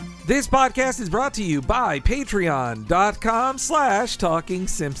This podcast is brought to you by patreon.com/Talking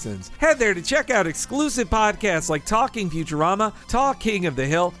Simpsons. Head there to check out exclusive podcasts like Talking Futurama, Talk King of the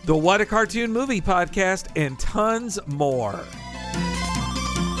Hill, the What a Cartoon Movie podcast, and tons more.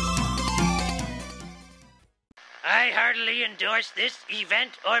 I heartily endorse this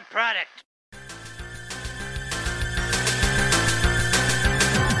event or product.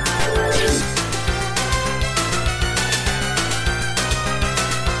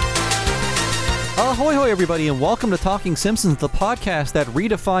 Ahoy hoy everybody, and welcome to Talking Simpsons, the podcast that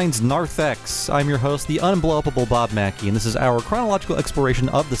redefines Narthex. I'm your host, the unblowable Bob Mackey, and this is our chronological exploration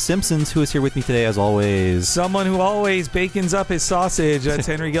of The Simpsons. Who is here with me today, as always? Someone who always bacons up his sausage, that's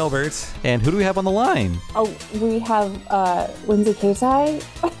Henry Gilbert. And who do we have on the line? Oh, we have Lindsay Kaitai.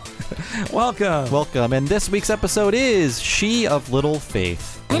 Welcome. And this week's episode is She of Little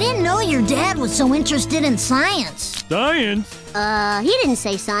Faith. I didn't know your dad was so interested in science. Science? He didn't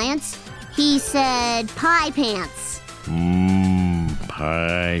say science. He said pie pants.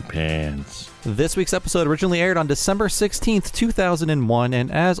 Pie pants. This week's episode originally aired on December 16th, 2001, and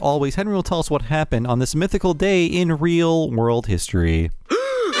as always, Henry will tell us what happened on this mythical day in real world history.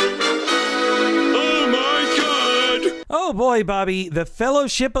 Oh boy, Bobby, The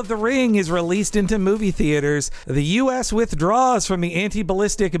Fellowship of the Ring is released into movie theaters. The U.S. withdraws from the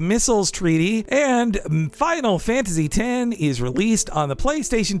Anti-Ballistic Missiles Treaty, and Final Fantasy X is released on the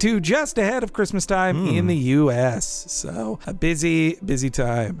PlayStation 2 just ahead of Christmas time in the U.S. So, a busy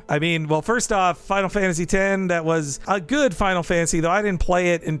time. I mean, well, first off, Final Fantasy X, that was a good Final Fantasy, though I didn't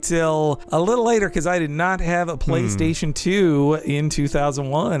play it until a little later because I did not have a PlayStation 2 in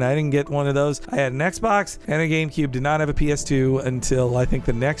 2001. I didn't get one of those. I had an Xbox and a GameCube, did not have a PS2 until I think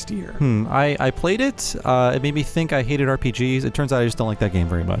the next year. I played it. It made me think I hated RPGs. It turns out I just don't like that game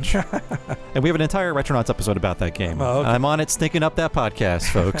very much. And we have an entire Retronauts episode about that game. Oh, okay. I'm on it stinking up that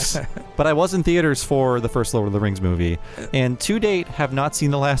podcast, folks. But I was in theaters for the first Lord of the Rings movie, and to date have not seen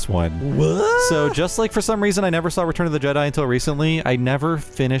the last one. What? So just like for some reason I never saw Return of the Jedi until recently, I never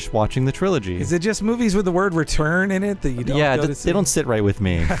finished watching the trilogy. Is it just movies with the word return in it that you don't go to see? They don't sit right with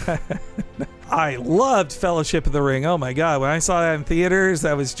me. I loved Fellowship of the Ring. Oh my God. When I saw that in theaters,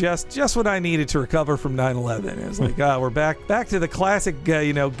 that was just what I needed to recover from 9/11. It was like, we're back to the classic,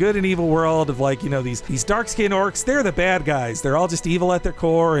 good and evil world of these dark-skinned orcs. They're the bad guys. They're all just evil at their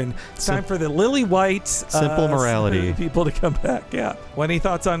core, and it's time for the lily white simple morality people to come back. Yeah. Any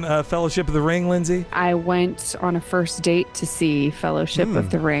thoughts on Fellowship of the Ring, Lindsay? I went on a first date to see Fellowship of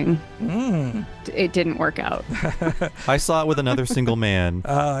the Ring. It didn't work out. I saw it with another single man.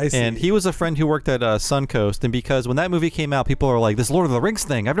 I see. And he was a friend who worked at Suncoast, and because when that movie came out, people are like, this Lord of the Rings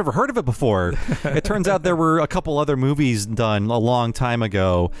thing, I've never heard of it before. It turns out there were a couple other movies done a long time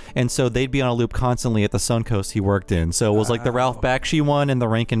ago, and so they'd be on a loop constantly at the Suncoast he worked in. So it was like the Ralph Bakshi one and the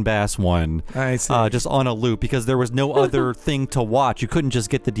Rankin Bass one. I see. Just on a loop, because there was no other thing to watch. You couldn't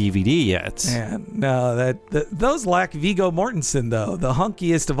just get the DVD yet. Man, no, those lack Viggo Mortensen, though, the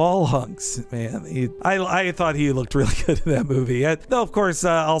hunkiest of all hunks. Man, I thought he looked really good in that movie. Though, of course,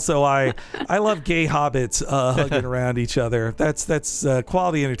 also I love gay hobbits hugging around each other. That's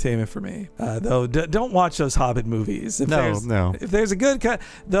quality entertainment for me. Though, don't watch those Hobbit movies. If there's a good cut,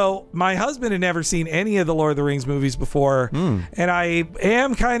 though, my husband had never seen any of the Lord of the Rings movies before, and I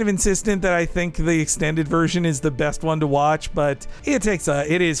am kind of insistent that I think the extended version is the best one to watch. But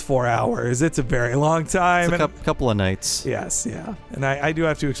it is 4 hours. It's a very long time. It's a couple of nights. Yes, yeah, and I do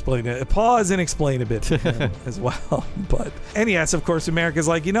have to explain it. Pause and explain a bit to him as well. And yes, of course, America's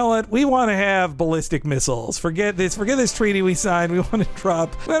like, you know what? We want to have ballistic missiles. Forget this treaty we signed. We want to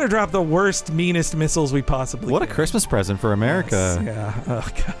drop the worst, meanest missiles we possibly can. What a Christmas present for America. Yes, yeah. Oh,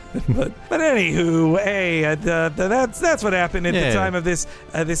 God. But anywho, hey, that's what happened at the time of this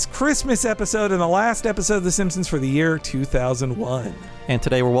Christmas episode and the last episode of The Simpsons for the year 2001. And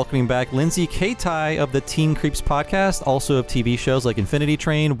today we're welcoming back Lindsay Kaitai of the Teen Creeps podcast, also of TV shows like Infinity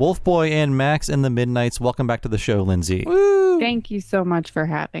Train, Wolf Boy, and Max and the Midnights. Welcome back to the show, Lindsay. Woo! Thank you so much for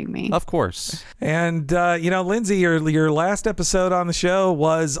having me. Of course. And, Lindsay, your last episode on the show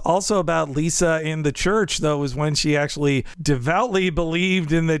was also about Lisa in the church, though. It was when she actually devoutly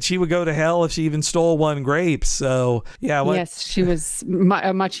believed in that she would go to hell if she even stole one grape. So, yeah. Yes, she was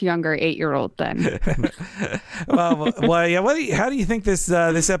a much younger 8-year-old then. How do you think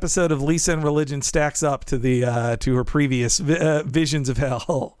this episode of Lisa and Religion stacks up to to her previous visions of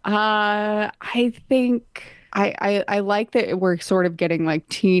hell? I think I like that we're sort of getting like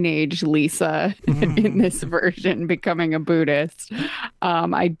teenage Lisa in this version becoming a Buddhist.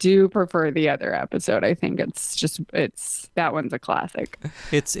 I do prefer the other episode. I think it's that one's a classic.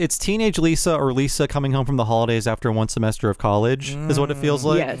 It's teenage Lisa or Lisa coming home from the holidays after one semester of college is what it feels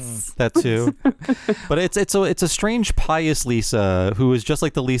like. Yes. That too. But it's a strange pious Lisa who is just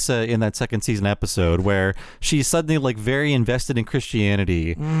like the Lisa in that second season episode where she's suddenly like very invested in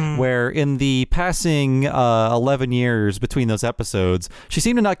Christianity, where in the passing 11 years between those episodes, she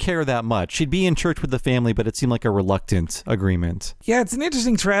seemed to not care that much. She'd be in church with the family, but it seemed like a reluctant agreement. Yeah, it's an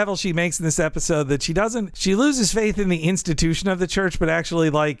interesting travel she makes in this episode that she loses faith in the institution of the church, but actually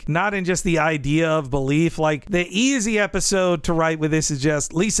like not in just the idea of belief. Like the easy episode to write with this is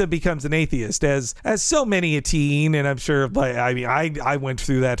just Lisa becomes an atheist, as so many a teen, and I'm sure like I went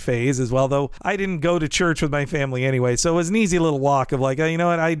through that phase as well, though I didn't go to church with my family anyway, so it was an easy little walk of like, oh, you know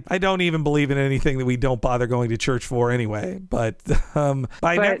what, I don't even believe in anything that we don't bother going to church for anyway. But then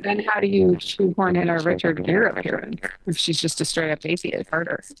how do you shoehorn in a Richard Gere appearance if she's just a straight up atheist?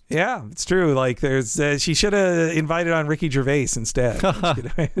 Harder. Yeah, it's true. Like there's she should have invited on Ricky Gervais instead.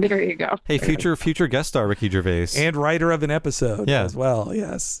 There you go. Hey, future guest star Ricky Gervais. And writer of an episode as well.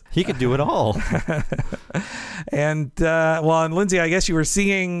 Yes. He could do it all. And and Lindsay, I guess you were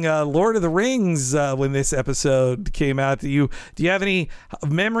seeing Lord of the Rings when this episode came out. Do you have any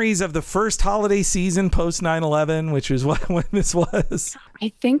memories of the first holiday season post 9/11, which is when this was?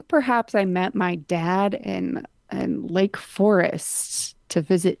 I think perhaps I met my dad in Lake Forest to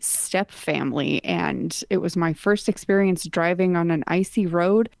visit step family, and it was my first experience driving on an icy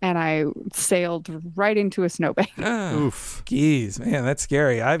road, and I sailed right into a snowbank. Oof. Geez, man, that's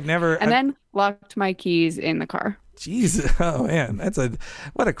scary. Then locked my keys in the car. Jeez, oh man,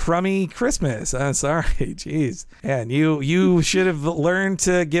 what a crummy Christmas. I'm sorry, jeez. And you should have learned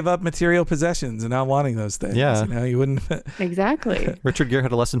to give up material possessions and not wanting those things. Yeah, you wouldn't. Exactly. Richard Gere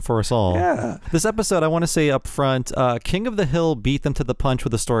had a lesson for us all. Yeah. This episode, I want to say up front, King of the Hill beat them to the punch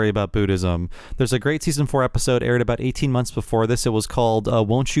with a story about Buddhism. There's a great season 4 episode aired about 18 months before this. It was called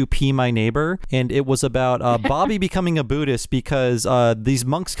 "Won't You Pee My Neighbor," and it was about Bobby becoming a Buddhist because these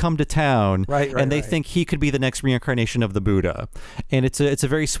monks come to town, and they think he could be the next reincarnation of the Buddha. And it's a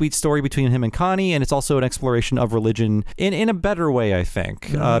very sweet story between him and Connie, and it's also an exploration of religion in a better way, I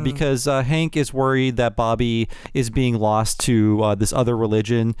think, because Hank is worried that Bobby is being lost to this other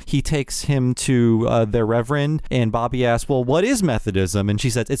religion. He takes him to their reverend, and Bobby asks, well, what is Methodism? And she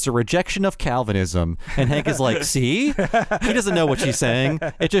says, it's a rejection of Calvinism. And Hank is like, see? He doesn't know what she's saying.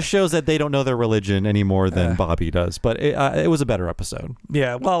 It just shows that they don't know their religion any more than Bobby does. But it was a better episode.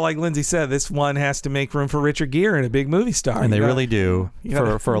 Yeah, well, like Lindsay said, this one has to make room for Richard Gere and a big movie star. And they really do.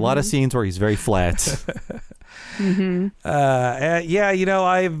 For a lot of scenes where he's very flat. Mm-hmm.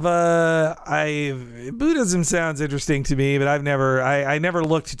 Buddhism sounds interesting to me, but I never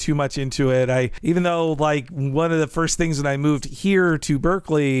looked too much into it. Even though like one of the first things when I moved here to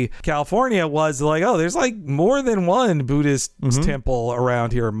Berkeley, California, was like, oh, there's like more than one Buddhist temple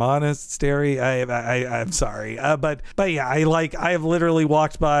around here, monastery. I'm sorry, but yeah, I have literally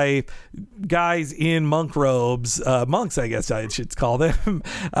walked by guys in monk robes, monks, I guess I should call them,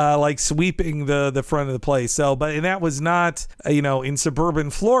 like sweeping the front of the place. So, and that was not, in suburban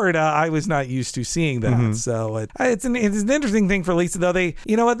Florida. I was not used to seeing that. So it's an interesting thing for Lisa, though. They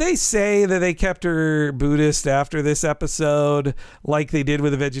say that they kept her Buddhist after this episode, like they did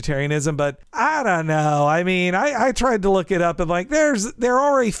with the vegetarianism, but I don't know. I mean, I tried to look it up, and like there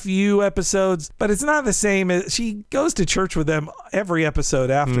are a few episodes, but it's not the same as she goes to church with them every episode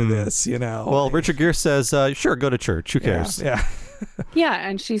after this. Well, Richard Gere says, sure, go to church. Who cares? Yeah. Yeah,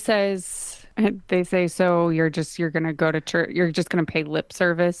 and she says. They say, so you're going to go to church, you're just going to pay lip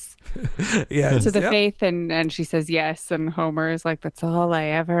service to the faith, and she says yes, and Homer is like, that's all I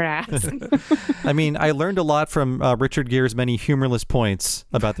ever asked. I mean, I learned a lot from Richard Gere's many humorless points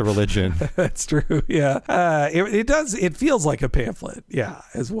about the religion. That's true, yeah. It feels like a pamphlet, yeah,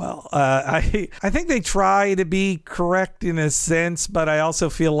 as well. I think they try to be correct in a sense, but I also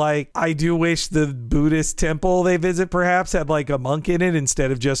feel like I do wish the Buddhist temple they visit perhaps had like a monk in it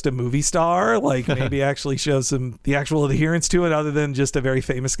instead of just a movie star. Like maybe actually show the actual adherence to it, other than just a very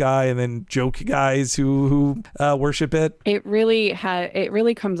famous guy and then joke guys who worship it. It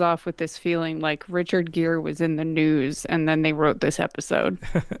really comes off with this feeling like Richard Gere was in the news and then they wrote this episode.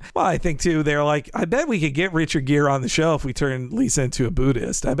 Well, I think too, they're like, I bet we could get Richard Gere on the show if we turn Lisa into a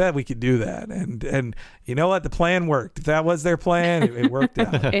Buddhist. I bet we could do that. And you know what? The plan worked. If that was their plan, it worked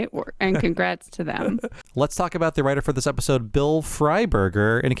out. It worked, and congrats to them. Let's talk about the writer for this episode, Bill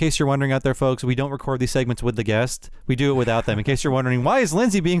Freiberger. And in case you're wondering out there, folks, we don't record these segments with the guest. We do it without them. In case you're wondering, why is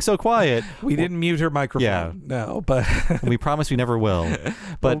Lindsay being so quiet? We didn't mute her microphone. Yeah. No, but we promise we never will.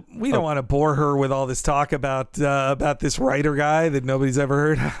 But well, we don't want to bore her with all this talk about this writer guy that nobody's ever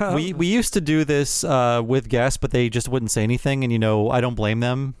heard of. we used to do this with guests, but they just wouldn't say anything. And, I don't blame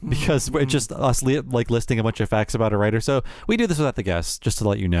them because it's just us listing a bunch of facts about a writer. So we do this without the guests, just to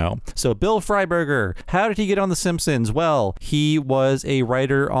let you know. So Bill Freiberger, how did he get on The Simpsons? Well, he was a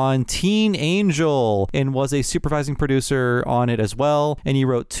writer on Teen Angel and was a supervising producer on it as well. And he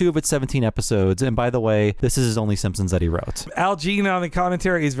wrote 2 of its 17 episodes. And by the way, this is his only Simpsons that he wrote. Al Jean on the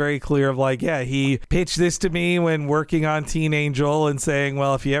commentary is very clear of he pitched this to me when working on Teen Angel and saying,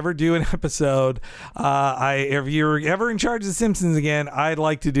 well, if you ever do an episode, if you're ever in charge of The Simpsons again, I'd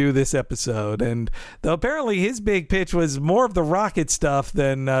like to do this episode. And though apparently his big pitch was more of the rocket stuff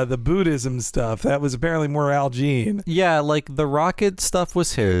than the Buddhism stuff. That was apparently more Al Jean. Yeah, the rocket stuff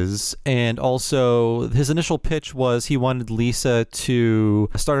was his, and also his initial pitch was he wanted Lisa to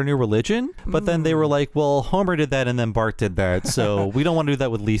start a new religion, but then they were like, well, Homer did that and then Bart did that, so we don't want to do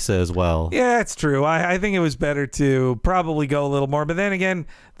that with Lisa as well. Yeah, it's true. I think it was better to probably go a little more, but then again,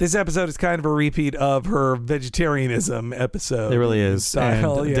 this episode is kind of a repeat of her vegetarianism episode. It really is.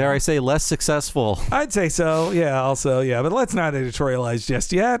 Style, and dare I say, less successful. I'd say so. Yeah, also, yeah. But let's not editorialize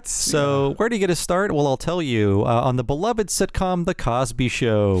just yet. So where did he get his start? Well, I'll tell you. On the beloved sitcom The Cosby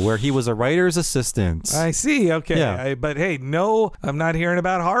Show, where he was a writer's assistant. I see. Okay. Yeah. But hey, no, I'm not hearing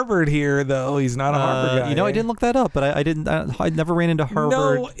about Harvard here, though. He's not a Harvard guy. I didn't look that up, but I never ran into Harvard.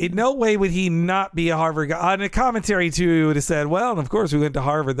 No, in no way would he not be a Harvard guy. On a commentary, too, he would have said, well, and of course we went to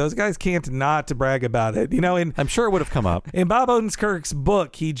Harvard. Those guys can't not to brag about it. I'm sure it would have come up. In Bob Odenkirk's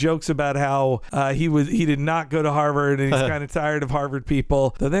book, he jokes about how he did not go to Harvard and he's kind of tired of Harvard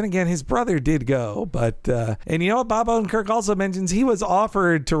people. Though then again, his brother did go. But and what Bob Odenkirk also mentions, he was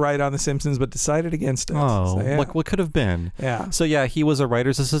offered to write on The Simpsons but decided against it. Oh, so, yeah. what could have been? Yeah. So yeah, he was a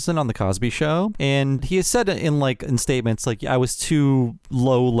writer's assistant on The Cosby Show, and he has said in statements I was too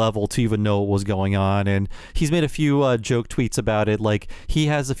low level to even know what was going on, and he's made a few joke tweets about it. He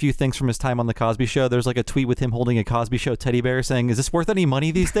has a few things from his time on The Cosby Show. There's a tweet with him holding a Cosby Show teddy bear saying, is this worth any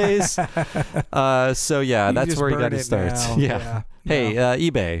money these days? So yeah, that's where he got his start. Yeah. Hey,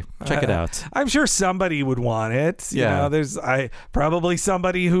 eBay, check it out. I'm sure somebody would want it. Yeah. There's probably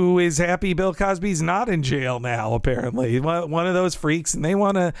somebody who is happy Bill Cosby's not in jail now, apparently. One of those freaks, and they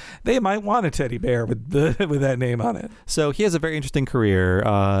might want a teddy bear with that name on it. So he has a very interesting career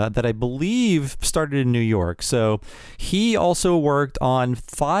that I believe started in New York. So he also worked on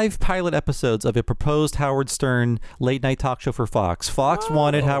 5 pilot episodes of a proposed Howard Stern late night talk show for Fox. Fox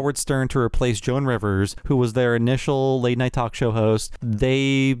wanted Howard Stern to replace Joan Rivers, who was their initial late night talk show host.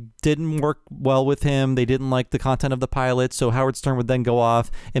 They didn't work well with him. They didn't like the content of the pilot, so Howard Stern would then go off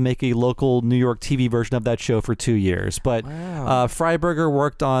and make a local New York TV version of that show for 2 years. But Freiberger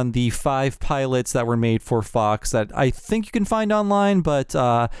worked on the 5 pilots that were made for Fox that I think you can find online, but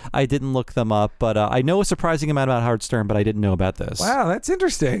I didn't look them up. But I know a surprising amount about Howard Stern, but I didn't know about this. Wow, that's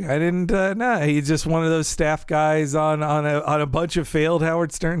interesting. I didn't know. He's just one of those staff guys on a bunch of failed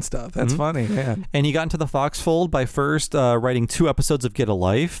Howard Stern stuff. That's funny, man. And he got into the Fox fold by first writing 2 episodes of Get a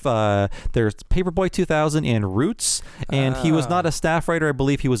Life. There's Paperboy 2000 and Roots, and he was not a staff writer. I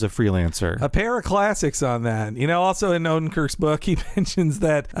believe he was a freelancer. A pair of classics on that. Also in Odenkirk's book, he mentions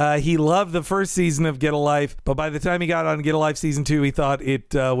that he loved the first season of Get a Life, but by the time he got on Get a Life season 2, he thought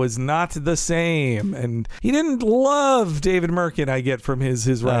it was not the same, and he didn't love David Merkin. I get from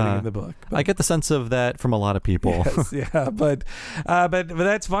his writing in the book. But I get the sense of that from a lot of people. Yes, yeah, but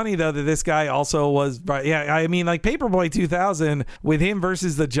that's funny though that this guy also was. Yeah, I mean, Paperboy 2000 with him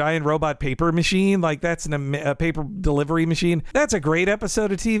versus the giant robot paper machine, that's a paper delivery machine. That's a great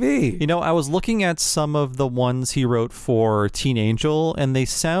episode of TV. I was looking at some of the ones he wrote for Teen Angel, and they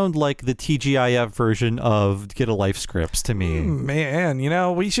sound like the TGIF version of Get a Life scripts to me. Man,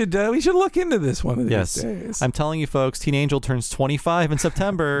 we should look into this one of these days. I'm telling you, folks, Teen Angel turns 25 in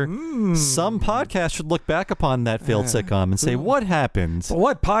September. Some podcast should look back upon that failed sitcom and say, what happened?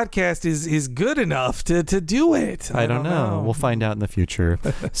 What podcast is good enough to do it? I don't know. We'll find out in the future.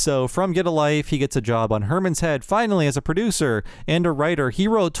 So from Get a Life, he gets a job on Herman's Head, finally as a producer and a writer. He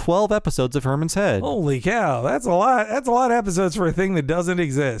wrote 12 episodes of Herman's Head. Holy cow, that's a lot. That's a lot of episodes for a thing that doesn't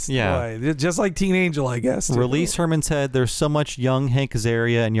exist. Yeah. Boy, just like Teen Angel, I guess. Too. Release Herman's Head. There's so much young Hank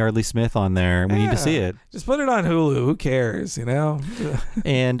Azaria and Yardley Smith on there. We need to see it. Just put it on Hulu. Who cares, you know?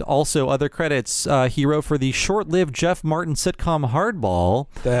 And also other credits. He wrote for the short-lived Jeff Martin sitcom Hardball.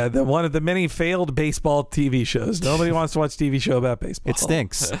 The one of the many failed baseball TV shows. Nobody wants to watch a TV show about baseball. It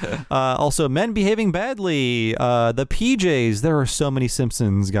stinks. Also, Men Behaving Badly. The PJs. There are so many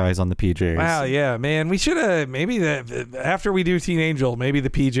Simpsons guys on the PJs. Wow, yeah, man. We should have maybe after we do Teen Angel, maybe the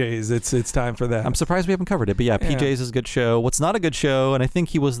PJs. It's time for that. I'm surprised we haven't covered it, but yeah, PJs is a good show. What's not a good show, and I think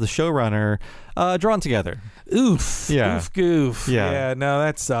he was the showrunner, Drawn Together. Oof. Yeah. Oof goof. Yeah. No,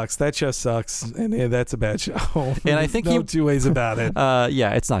 that sucks. That show sucks. And that's a bad show. And I think no two ways about it.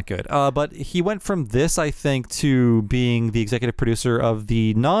 Yeah, it's not good. But he went from this, I think, to being the executive producer of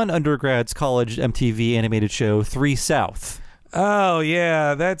the non-undergrads college MTV animated show 3 South. Oh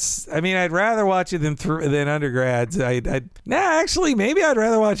yeah, I'd rather watch it than undergrads. Actually, maybe I'd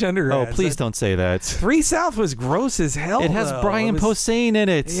rather watch undergrads. Oh, please don't say that. 3 South was gross as hell. It has Brian Posehn in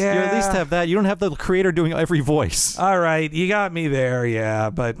it. Yeah. You at least have that. You don't have the creator doing every voice. All right, you got me there, yeah.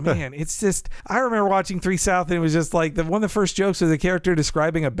 But man, it's just, I remember watching 3 South and it was just like one of the first jokes was a character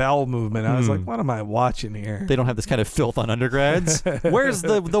describing a bowel movement. I was like, what am I watching here? They don't have this kind of filth on undergrads. Where's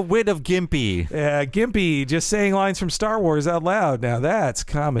the wit of Gimpy? Yeah, Gimpy just saying lines from Star Wars out loud. Now that's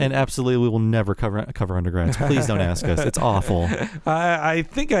comedy. And absolutely, we will never cover undergrads. Please don't ask us. It's awful. I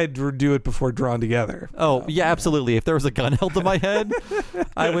think I'd do it before Drawn Together. Oh yeah, absolutely. If there was a gun held to my head,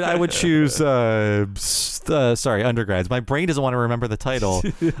 I would choose. Sorry, undergrads. My brain doesn't want to remember the title.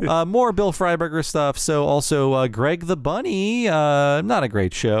 More Bill Freiberger stuff. So also Greg the Bunny. Not a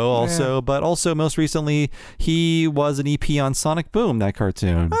great show. Also, but also most recently he was an EP on Sonic Boom, that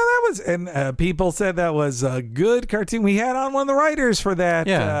cartoon. That was, and people said that was a good cartoon. We had on one of the writers for that,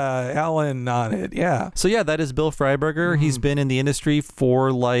 Alan on it. Yeah. So yeah, that is Bill Freiberger. He's been in the industry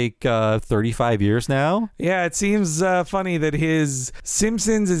for like 35 years now. Yeah, it seems funny that his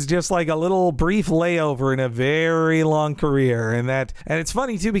Simpsons is just like a little brief layover in a very long career, and it's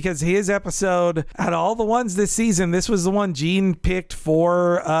funny too because his episode, out of all the ones this season, this was the one Gene picked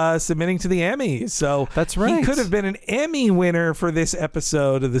for submitting to the Emmys. So that's right. He could have been an Emmy winner for this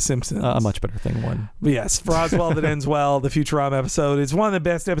episode of The Simpsons. A much better thing one. Yes, For Oswald That Ends Well, the Futurama episode. It's one of the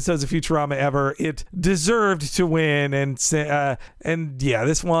best episodes of Futurama ever. It deserved to win, and yeah,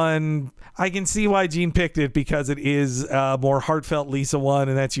 this one, I can see why Gene picked it because it is a more heartfelt Lisa one,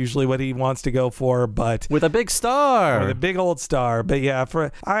 and that's usually what he wants to go for. But with a big star, with a big old star. But yeah,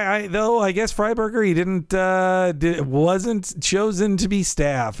 I guess Freiberger, he wasn't chosen to be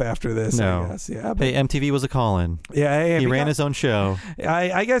staff after this. No. I guess. Yeah. Hey, MTV was a call-in. Yeah, hey, he ran his own show.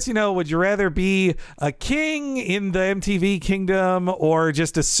 I guess, would you rather be a king in the MTV kingdom or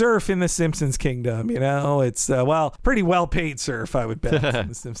just a serf in the Simpsons kingdom? It's pretty well paid serf, I would bet, in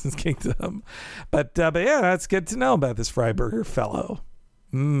the Simpsons kingdom. But yeah, that's good to know about this Freiberger fellow.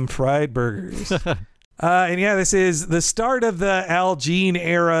 Fried burgers. And yeah, this is the start of the Al Jean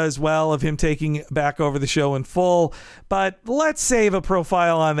era as well, of him taking back over the show in full. But let's save a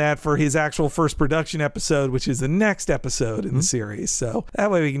profile on that for his actual first production episode, which is the next episode in the series. So that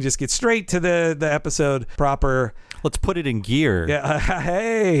way we can just get straight to the episode proper. Let's put it in gear. Yeah,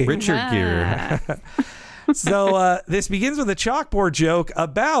 hey. Richard Gear. So this begins with a chalkboard joke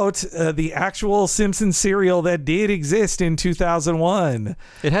about the actual Simpsons cereal that did exist in 2001.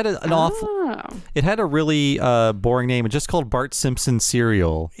 It had It had a really boring name. It's just called Bart Simpson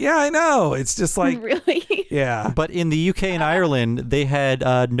cereal. Yeah, I know. It's just like really. Yeah. But in the UK and Ireland, they had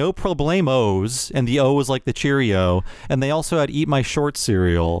No Problemos, and the O was like the Cheerio, and they also had Eat My Shorts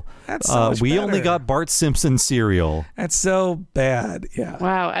cereal. That's so much we better. only got Bart Simpson cereal. That's so bad. Yeah.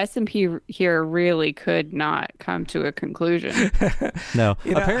 Wow, S&P here really could not come to a conclusion. No.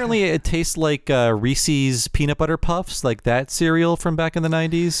 Apparently it tastes like Reese's peanut butter puffs, like that cereal from back in the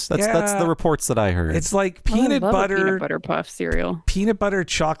 90s. That's the reports that I heard. It's like peanut butter puff cereal. Peanut butter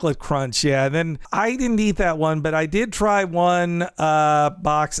chocolate crunch. Yeah. And then I didn't eat that one, but I did try one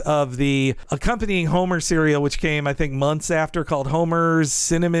box of the accompanying Homer cereal, which came, I think, months after, called Homer's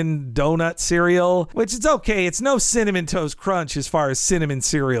Cinnamon Donut Cereal, which is okay. It's no Cinnamon Toast Crunch as far as cinnamon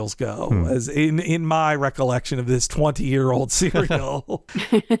cereals go, as in my recollection of this 20-year-old cereal.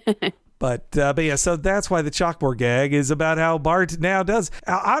 But yeah, so that's why the chalkboard gag is about how Bart now does.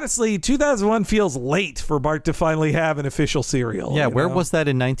 Honestly, 2001 feels late for Bart to finally have an official cereal. Yeah, where was that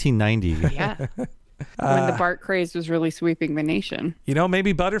in 1990? Yeah. when the Bart craze was really sweeping the nation. You know,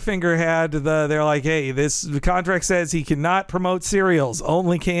 maybe Butterfinger had they're like, hey, the contract says he cannot promote cereals,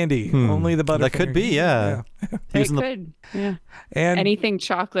 only candy, only the Butterfinger. That could be, yeah. It could, yeah. And anything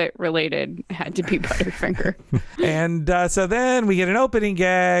chocolate related had to be Butterfinger. And so then we get an opening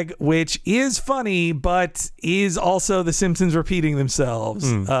gag, which is funny, but is also The Simpsons repeating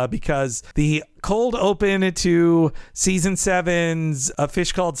themselves because the cold open to season 7's A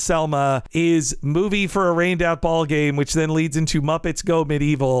Fish Called Selma is movie for a rained out ball game, which then leads into Muppets Go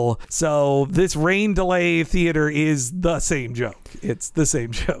Medieval. So this rain delay theater is the same joke. It's the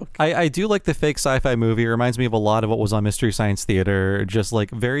same joke. I do like the fake sci-fi movie. It reminds me of a lot of what was on Mystery Science Theater. Just like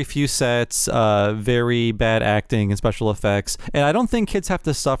very few sets, very bad acting and special effects. And I don't think kids have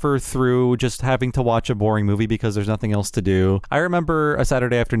to suffer through just having to watch a boring movie because there's nothing else to do. I remember a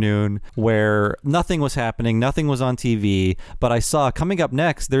Saturday afternoon where nothing was happening, nothing was on TV, but I saw coming up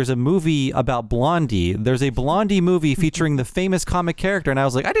next, there's a movie about Blondie. There's a Blondie movie featuring the famous comic character, and I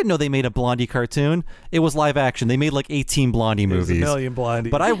was like, I didn't know they made a Blondie cartoon. It was live action. They made like 18 Blondie movies. There's a million Blondie.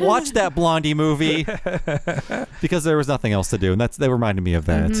 But I watched that Blondie movie because there was nothing else to do, and they reminded me of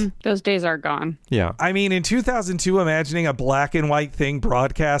that. Those days are gone. Yeah. I mean, in 2002, imagining a black and white thing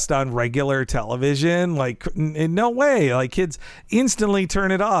broadcast on regular television, like, in no way. Like, kids instantly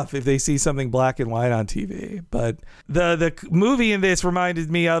turn it off if they see something black and white on TV. But the movie in this reminded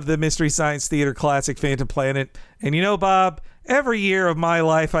me of the Mystery Science Theater classic Phantom Planet. And you know, Bob, every year of my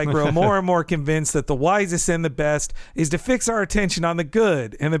life, I grow more and more convinced that the wisest and the best is to fix our attention on the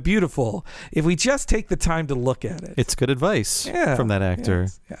good and the beautiful if we just take the time to look at it. It's good advice from that actor.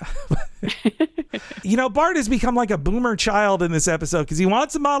 Yes, yeah. You know, Bart has become like a boomer child in this episode because he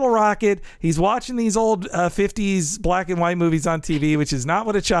wants a model rocket. He's watching these old 50s black and white movies on TV, which is not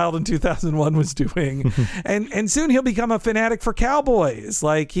what a child in 2001 was doing. and soon he'll become a fanatic for cowboys.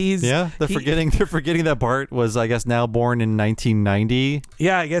 Like they're forgetting that Bart was, I guess, now born in 1990.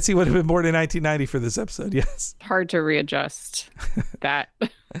 Yeah, I guess he would have been born in 1990 for this episode. Yes. Hard to readjust that.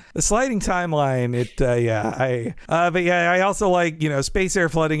 The sliding timeline, I also like, space air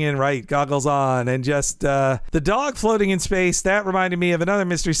flooding in, right, goggles on, and just the dog floating in space. That reminded me of another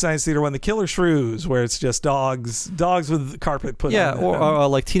Mystery Science Theater one, The Killer Shrews, where it's just dogs with carpet put on them. or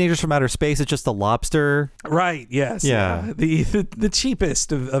like Teenagers from Outer Space, it's just a lobster. Right, yes. Yeah. The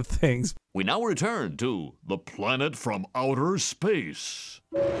cheapest of things. We now return to The Planet from Outer Space.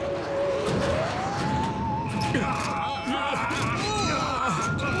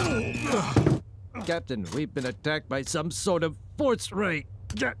 Captain, we've been attacked by some sort of force ray.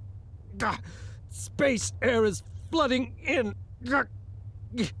 Space air is flooding in.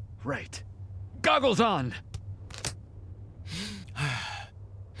 Right. Goggles on.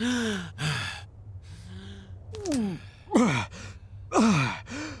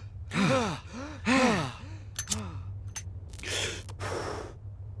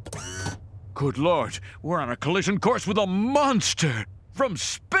 Good Lord, we're on a collision course with a monster from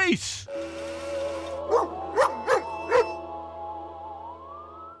space.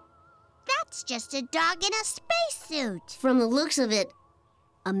 That's just a dog in a spacesuit. From the looks of it,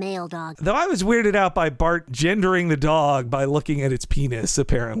 a male dog. Though I was weirded out by Bart gendering the dog by looking at its penis,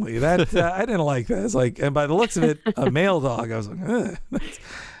 apparently. That I didn't like that. It's like, and by the looks of it, a male dog. I was like,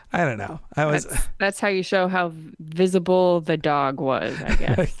 I don't know. That's how you show how visible the dog was, I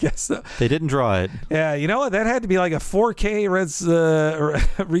guess. I guess so. They didn't draw it. Yeah, you know what? That had to be like a 4K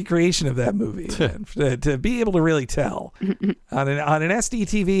recreation of that movie to be able to really tell. on an SD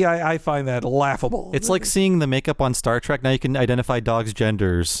TV, I find that laughable. It's like seeing the makeup on Star Trek. Now you can identify dogs'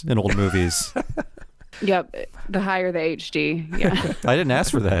 genders in old movies. Yep, the higher the HD. Yeah, I didn't ask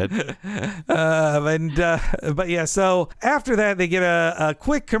for that. But yeah, so after that, they get a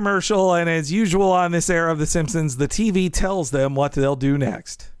quick commercial, and as usual on this era of The Simpsons, the TV tells them what they'll do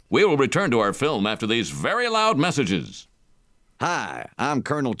next. We will return to our film after these very loud messages. Hi, I'm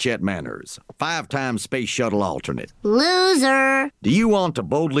Colonel Chet Manners, 5-time Space Shuttle alternate. Loser. Do you want to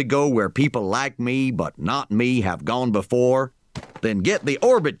boldly go where people like me but not me have gone before? Then get the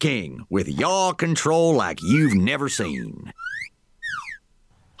Orbit King with yaw control like you've never seen.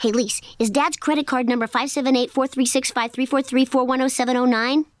 Hey, Lise, is Dad's credit card number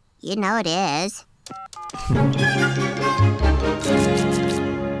 578-436-5343-410709? You know it is.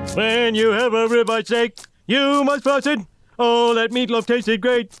 When you have a ribeye steak, you must floss it. Oh, that meatloaf tasted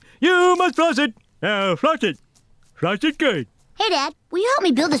great. You must floss it. Now floss it. Floss it good. Hey, Dad, will you help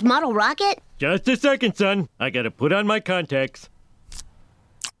me build this model rocket? Just a second, son. I gotta put on my contacts.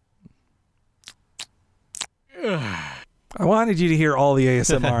 I wanted you to hear all the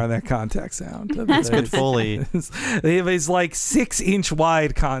ASMR on that contact sound. That's good Foley. They have these like 6-inch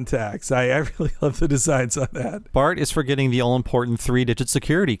wide contacts. I really love the designs on that. Bart is forgetting the all-important 3-digit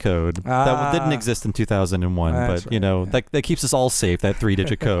security code that didn't exist in 2001, but right, you know that keeps us all safe. That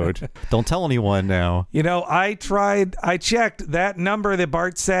 3-digit code. Don't tell anyone now. You know, I checked that number that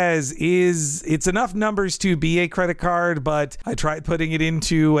Bart says it's enough numbers to be a credit card, but I tried putting it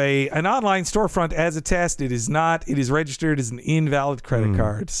into an online storefront as a test. It is not. It is registered as an invalid credit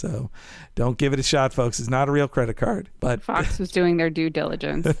card. So don't give it a shot, folks. It's not a real credit card. But Fox was doing their due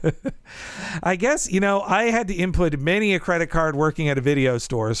diligence. I guess, you know, I had to input many a credit card working at a video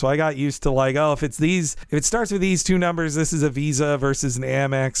store. So I got used to like, oh, if it starts with these two numbers, this is a Visa versus an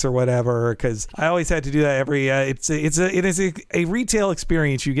Amex or whatever. Because I always had to do that it is a retail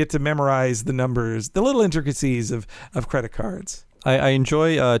experience. You get to memorize the numbers, the little intricacies of credit cards. I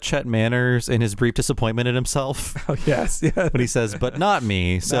enjoy Chet Manners and his brief disappointment in himself. Oh, yes. Yeah. When he says, but not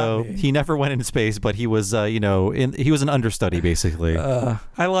me. So he never went into space, but he was, he was an understudy, basically.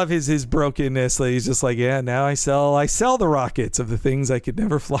 I love his brokenness. That he's just like, yeah, now I sell the rockets of the things I could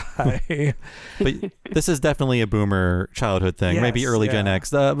never fly. But this is definitely a boomer childhood thing, Yes, maybe early Gen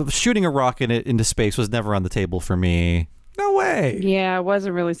X. Shooting a rocket into space was never on the table for me. No way. Yeah, it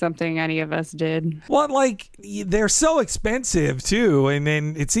wasn't really something any of us did. Well, like, they're so expensive, too. And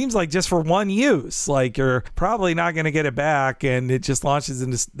then it seems like just for one use, like, you're probably not going to get it back, and it just launches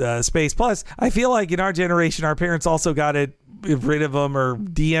into space. Plus, I feel like in our generation, our parents also got rid of them or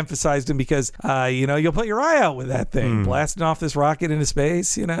de-emphasized them because, you'll put your eye out with that thing, blasting off this rocket into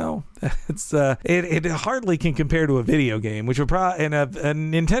space, It's it hardly can compare to a video game, which would probably, and a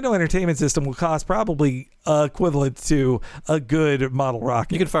Nintendo Entertainment System will cost probably equivalent to a good model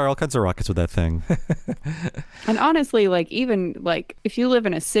rocket. You can fire all kinds of rockets with that thing. And honestly, even if you live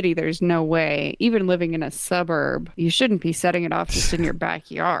in a city, there's no way, even living in a suburb, you shouldn't be setting it off just in your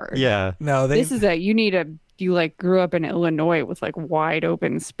backyard. Yeah. No, you grew up in Illinois with wide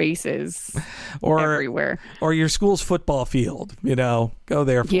open spaces everywhere. Or your school's football field, go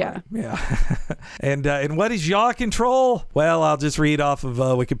there for it. Yeah. And what is yaw control? Well, I'll just read off of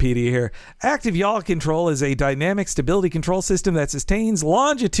Wikipedia here. Active yaw control is a dynamic stability control system that sustains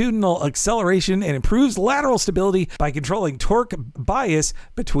longitudinal acceleration and improves lateral stability by controlling torque bias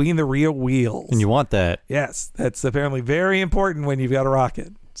between the rear wheels. And you want that. Yes, that's apparently very important when you've got a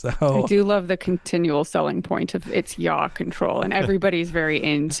rocket. So I do love the continual selling point of its yaw control, and everybody's very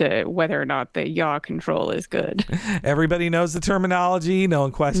into whether or not the yaw control is good. Everybody knows the terminology. No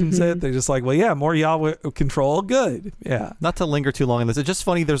one questions it. They're just like, well, yeah, more yaw control, good. Yeah. Not to linger too long on this. It's just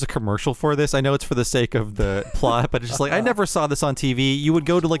funny there's a commercial for this. I know it's for the sake of the plot, but it's just I never saw this on TV. You would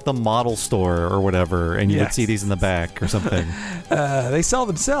go to the model store or whatever, and you would see these in the back or something. They sell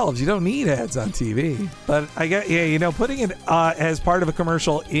themselves. You don't need ads on TV. But I get, putting it as part of a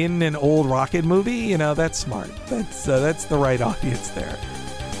commercial in an old rocket movie, that's smart. That's the right audience there.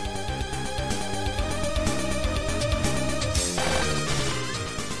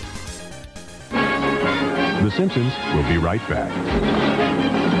 The Simpsons will be right back.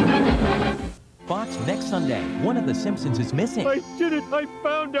 Fox next Sunday. One of the Simpsons is missing. I did it! I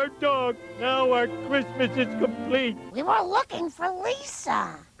found our dog! Now our Christmas is complete! We were looking for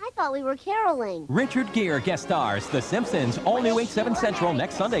Lisa! I thought we were caroling. Richard Gere guest stars The Simpsons, all new 8/7 Central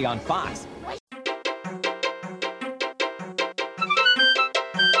next Sunday on Fox.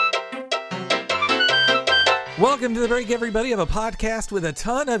 Welcome to the break, everybody, of a podcast with a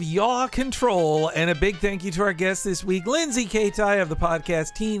ton of yaw control. And a big thank you to our guest this week, Lindsay Kaitai of the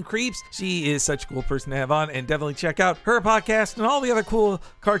podcast Teen Creeps. She is such a cool person to have on, and definitely check out her podcast and all the other cool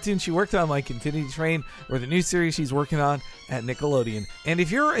cartoons she worked on, like Infinity Train or the new series she's working on at Nickelodeon. And if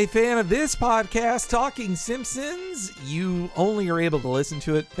you're a fan of this podcast, Talking Simpsons, you only are able to listen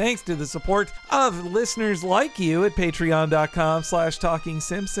to it thanks to the support of listeners like you at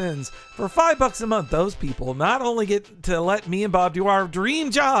patreon.com/TalkingSimpsons. For $5 a month, those people not only get to let me and Bob do our dream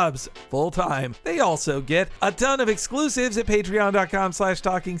jobs full time, they also get a ton of exclusives at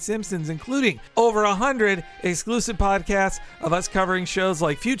patreon.com/TalkingSimpsons, including over 100 exclusive podcasts of us covering shows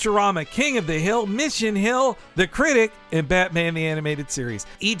like Futurama, King of the Hill, Mission Hill, The Critic, and Batman the Animated Series.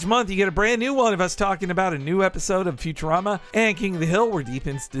 Each month you get a brand new one of us talking about a new episode of Futurama and King of the Hill. We're deep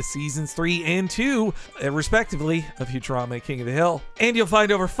into seasons 3 and 2, respectively, of Futurama and King of the Hill. And you'll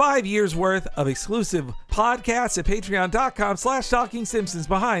find over 5 years worth of exclusive podcasts at patreon.com/TalkingSimpsons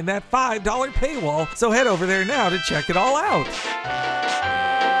behind that $5 paywall. So head over there now to check it all out.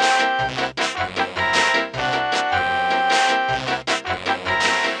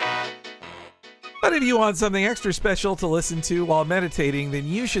 But But if you want something extra special to listen to while meditating, then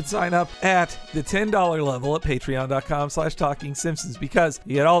you should sign up at the $10 level at patreon.com/TalkingSimpsons, because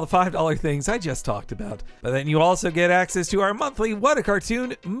you get all the $5 things I just talked about. But then you also get access to our monthly What a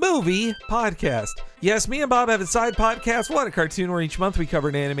Cartoon movie podcast. Yes, me and Bob have a side podcast, What a Cartoon, where each month we cover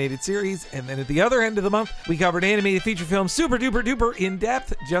an animated series, and then at the other end of the month, we cover an animated feature film super duper duper in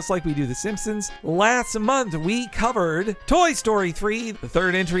depth, just like we do The Simpsons. Last month, we covered Toy Story 3, the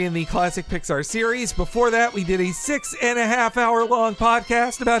third entry in the classic Pixar series. Before that, we did a 6.5 hour long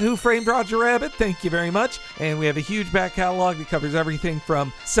podcast about Who Framed Roger Rabbit. Thank you very much. And we have a huge back catalog that covers everything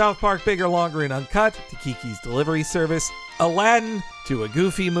from South Park Bigger, Longer, and Uncut to Kiki's Delivery Service, Aladdin to a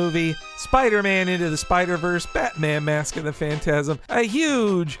Goofy movie, Spider-Man Into the Spider-Verse, Batman Mask of the Phantasm, a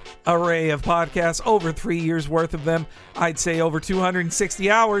huge array of podcasts, over 3 years worth of them. I'd say over 260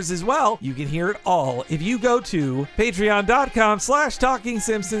 hours as well. You can hear it all if you go to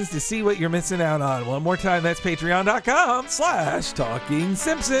patreon.com/TalkingSimpsons to see what you're missing out on. One more time, that's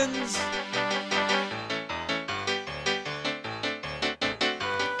patreon.com/TalkingSimpsons.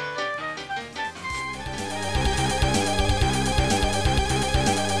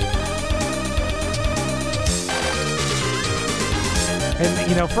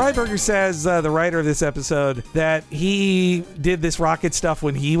 And, you know, Freiberger says, the writer of this episode, that he did this rocket stuff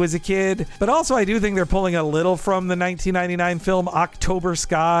when he was a kid. But also, I do think they're pulling a little from the 1999 film October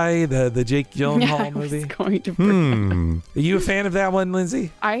Sky, the Jake Gyllenhaal movie. I was going to bring Are you a fan of that one,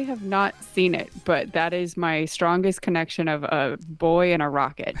 Lindsay? I have not seen it, but that is my strongest connection of a boy and a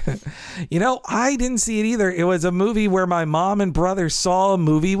rocket. You know, I didn't see it either. It was a movie where my mom and brother saw a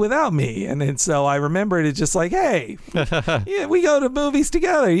movie without me. And so I remember it just like, hey, yeah, we go to movies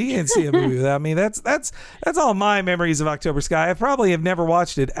together. You can't see a movie without me. That's all my memories of October Sky. I probably have never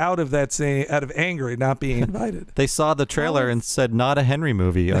watched it out of anger at not being invited. They saw the trailer and said, not a Henry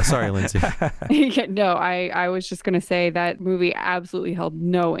movie. Oh, sorry, Lindsay. No, I was just going to say that movie absolutely held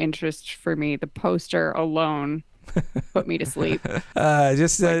no interest for me. The poster alone put me to sleep.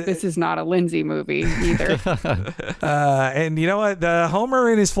 This is not a Lindsay movie either. And you know what? The Homer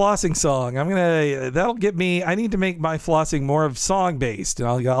and his flossing song. That'll get me. I need to make my flossing more of song based, and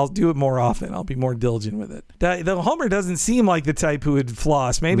I'll do it more often. I'll be more diligent with it. The Homer doesn't seem like the type who would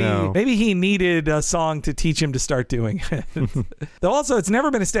floss. Maybe he needed a song to teach him to start doing it. Though also, it's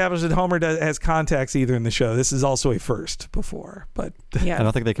never been established that Homer has contacts either in the show. This is also a first before, but yes, I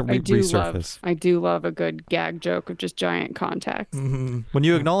don't think they can resurface. I do love a good gag joke of just giant contacts. Mm-hmm. When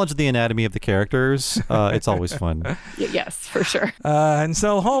you acknowledge the anatomy of the characters, it's always fun. Yes, for sure. And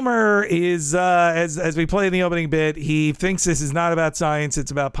so Homer is, as we play in the opening bit, he thinks this is not about science, it's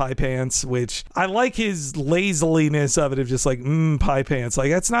about pie pants, which I like his laziliness of it, of just like, pie pants.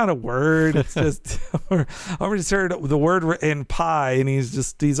 Like, that's not a word. It's just, Homer just heard the word in pie, and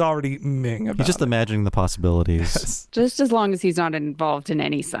he's already about He's just imagining the possibilities. Yes. Just as long as he's not involved in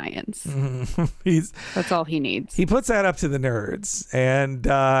any science. Mm-hmm. That's all he needs. He puts that up to the nerds. And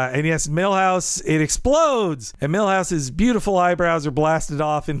yes, Milhouse, it explodes. And Milhouse's beautiful eyebrows are blasted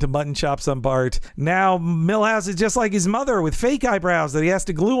off into mutton chops on Bart. Now Milhouse is just like his mother with fake eyebrows that he has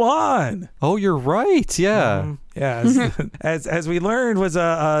to glue on. Oh, you're right. Yeah. Yeah, as we learned, was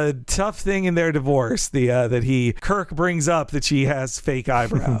a tough thing in their divorce. That Kirk brings up that she has fake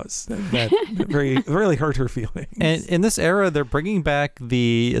eyebrows. that really hurt her feelings. And in this era, they're bringing back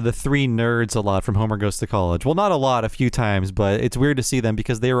the three nerds a lot from Homer Goes to College. Well, not a lot, a few times, but it's weird to see them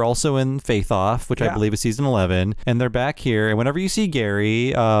because they were also in Faith Off, which I believe is season 11, and they're back here. And whenever you see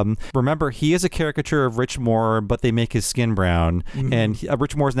Gary, remember he is a caricature of Rich Moore, but they make his skin brown, and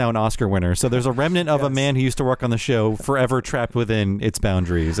Rich Moore's now an Oscar winner. So there's a remnant of a man who used to work on the show forever trapped within its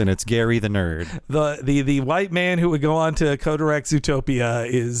boundaries, and it's Gary the nerd. The white man who would go on to Kodorek Zootopia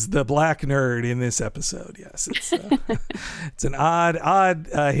is the black nerd in this episode. Yes, it's an odd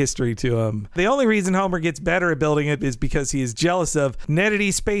history to him. The only reason Homer gets better at building it is because he is jealous of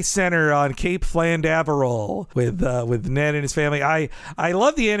Nedity Space Center on Cape Flandaverol with Ned and his family. I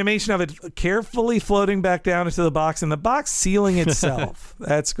love the animation of it carefully floating back down into the box, and the box sealing itself.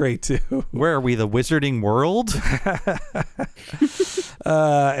 That's great too. Where are we, the Wizarding World?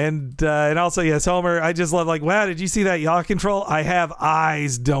 And also, yes, Homer, I just love, like, wow, did you see that yaw control? I have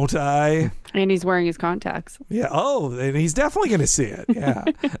eyes, don't I? And he's wearing his contacts. Yeah. Oh, and he's definitely going to see it. Yeah.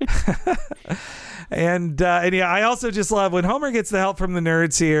 And yeah, I also just love when Homer gets the help from the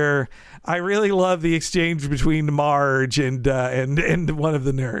nerds here. I really love the exchange between Marge and one of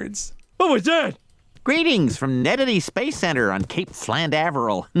the nerds. What was that? Greetings from Nedity Space Center on Cape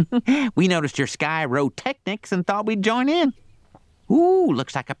Flandaverol. We noticed your Sky Row Technics and thought we'd join in. Ooh,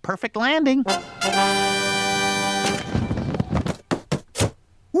 looks like a perfect landing.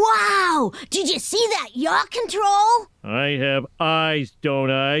 Wow! Did you see that yaw control? I have eyes,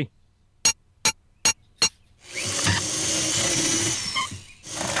 don't I?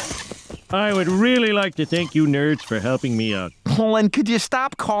 I would really like to thank you nerds for helping me out. Colin, could you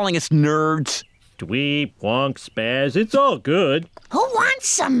stop calling us nerds? Dweeb, wonk, spaz, it's all good. Who wants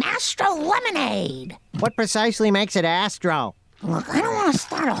some Astro lemonade? What precisely makes it Astro? Look, I don't want to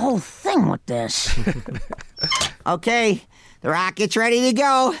start a whole thing with this. Okay, the rocket's ready to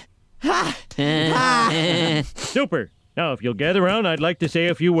go. Super. Now, if you'll gather around, I'd like to say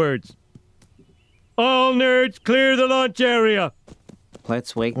a few words. All nerds, clear the launch area.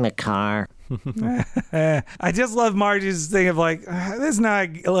 Let's wait in the car. I just love Marge's thing of like, this is not,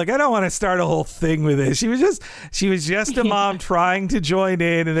 look, I don't want to start a whole thing with this. She was just a mom trying to join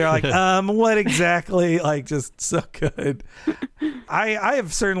in, and they're like, what exactly? Like, just so good. I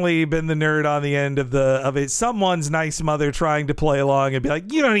have certainly been the nerd on the end of it. Someone's nice mother trying to play along and be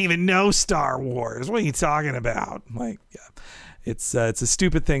like, you don't even know Star Wars. What are you talking about? I'm like, yeah. It's a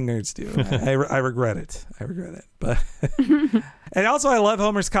stupid thing nerds do. I regret it. But and also I love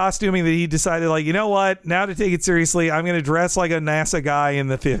Homer's costuming, that he decided, like, you know what? Now to take it seriously, I'm going to dress like a NASA guy in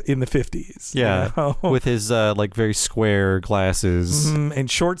the 50s. Yeah, you know? with his like very square glasses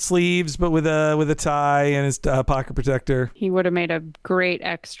and short sleeves, but with a tie and his pocket protector. He would have made a great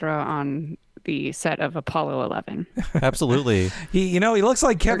extra on the set of Apollo 11. Absolutely. He looks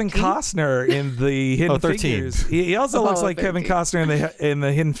like Kevin 13? Costner in the Hidden 13. Figures. He also looks like 13. Kevin Costner in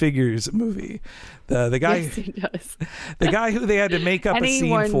the Hidden Figures movie. The guy, Yes, he does. the guy who they had to make up a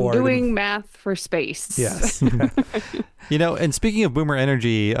Anyone scene for. doing math for space. Yes. And speaking of boomer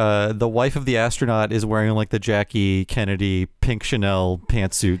energy, the wife of the astronaut is wearing like the Jackie Kennedy pink Chanel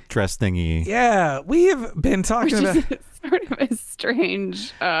pantsuit dress thingy. Yeah, we have been talking Which about. is sort of a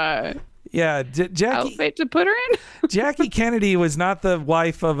strange Jackie outfit to put her in. Jackie Kennedy was not the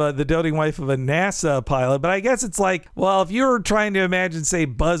wife of the doting wife of a NASA pilot, but I guess it's like, well, if you were trying to imagine, say,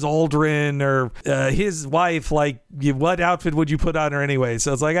 Buzz Aldrin or his wife, like, what outfit would you put on her anyway?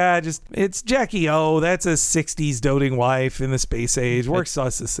 So it's like, it's Jackie O. That's a 60s doting wife in the space age. Works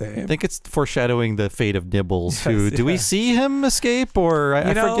us the same. I think it's foreshadowing the fate of Nibbles. Do we see him escape, or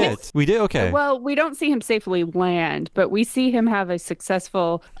I forget? We do. Okay. Well, we don't see him safely land, but we see him have a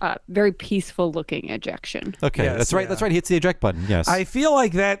successful, very peaceful looking ejection. Okay, Yes, that's right. yeah. That's right. He hits the eject button. Yes. I feel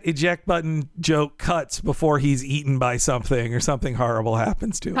like that eject button joke cuts before he's eaten by something or something horrible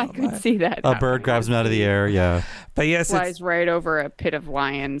happens to him. I could see that. A bird grabs him out of the air. Yeah. But yes, flies right over a pit of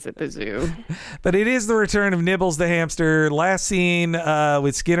lions at the zoo. But it is the return of Nibbles the hamster. Last scene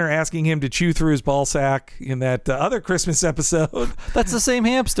with Skinner asking him to chew through his ball sack in that other Christmas episode. That's the same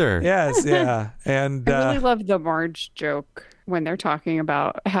hamster. Yes, yeah. And I really love the Marge joke when they're talking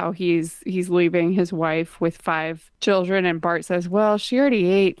about how he's leaving his wife with 5 children, and Bart says, well, she already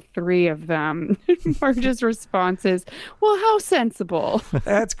ate 3 of them. Marge's response is, well, how sensible.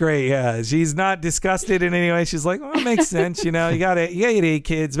 That's great. Yeah, she's not disgusted in any way. She's like, well, it makes sense. You got 8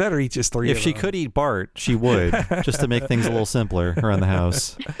 kids, better eat just 3 If of she them. could eat Bart, she would, just to make things a little simpler around the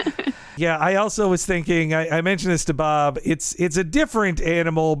house. Yeah, I also was thinking, I mentioned this to Bob, it's a different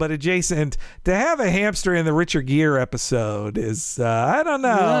animal, but adjacent. To have a hamster in the Richard Gere episode is, I don't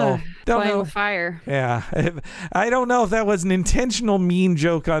know. Playing with fire. Yeah, I don't know if that was an intentional mean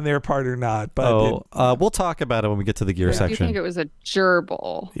joke on their part or not. But we'll talk about it when we get to the gear I section. do think it was a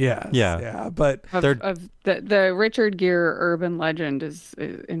gerbil. Yeah, but Of the Richard Gere urban legend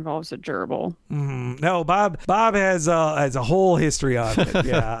involves a gerbil. No, Bob has a whole history on it.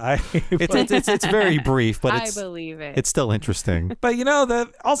 Yeah, it's very brief, but I believe it. It's still interesting. But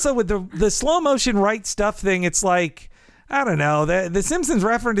also with the slow motion right stuff thing, it's like, I don't know. The Simpsons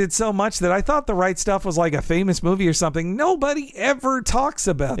referenced it so much that I thought The Right Stuff was like a famous movie or something. Nobody ever talks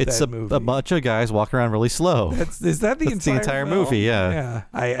about that movie. A bunch of guys walking around really slow. Is that the entire film? movie? Yeah.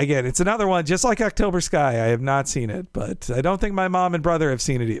 Again, it's another one, just like October Sky. I have not seen it, but I don't think my mom and brother have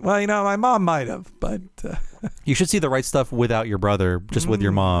seen it. Well, my mom might have, but... You should see The Right Stuff without your brother, just with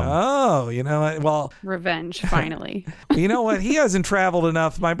your mom. Oh, well... Revenge, finally. You know what? He hasn't traveled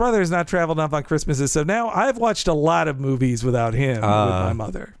enough. My brother has not traveled enough on Christmases, so now I've watched a lot of movies without him, with my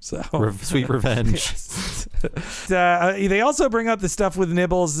mother. So sweet revenge. They also bring up the stuff with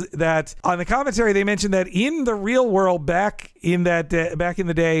Nibbles that on the commentary they mentioned that in the real world back in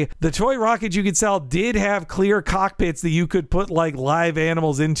the day, the toy rockets you could sell did have clear cockpits that you could put like live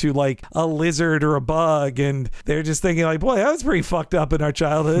animals into, like a lizard or a bug, and they're just thinking like, boy, that was pretty fucked up in our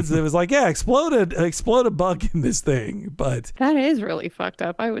childhoods. It was like, yeah, explode a bug in this thing, but that is really fucked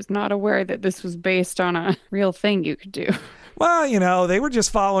up. I was not aware that this was based on a real thing you could do. Well, you know, they were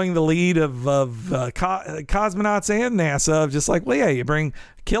just following the lead of cosmonauts and NASA of just like, well, yeah,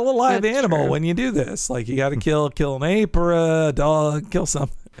 kill a live animal when you do this. Like, you got to kill an ape or a dog, kill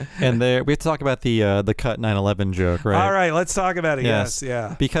something. And we have to talk about the cut 9/11 joke, right? All right, let's talk about it. Yes,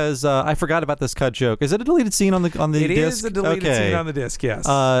 yeah. Because I forgot about this cut joke. Is it a deleted scene on the disc? It is a deleted scene on the disc. Yes.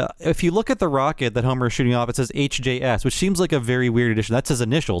 If you look at the rocket that Homer is shooting off, it says HJS, which seems like a very weird addition. That's his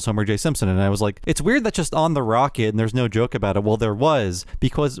initials, Homer J. Simpson, and I was like, it's weird that's just on the rocket and there's no joke about it. Well, there was,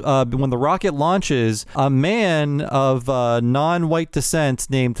 because when the rocket launches, a man of non-white descent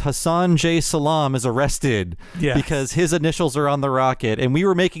named Hassan J. Salam is arrested because his initials are on the rocket, and we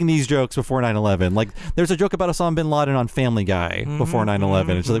were making these jokes before 9/11. Like, there's a joke about Osama bin Laden on Family Guy before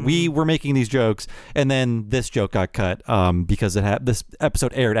 9/11. It's like we were making these jokes, and then this joke got cut because this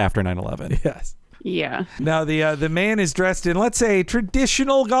episode aired after 9/11. Yes. Yeah. Now the man is dressed in, let's say,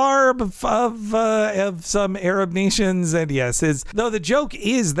 traditional garb of some Arab nations, and though the joke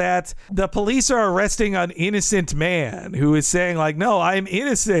is that the police are arresting an innocent man who is saying like, no, I'm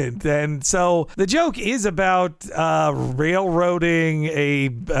innocent, and so the joke is about railroading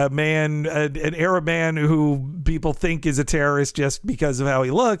an Arab man who people think is a terrorist just because of how he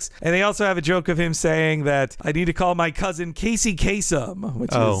looks, and they also have a joke of him saying that I need to call my cousin Casey Kasem,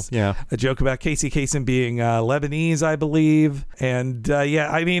 which is a joke about Casey Kasem being Lebanese, I believe. And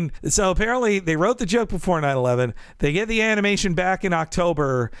I mean, so apparently they wrote the joke before 9/11. They get the animation back in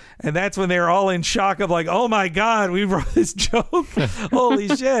October, and that's when they're all in shock of like, oh my God, we wrote this joke. Holy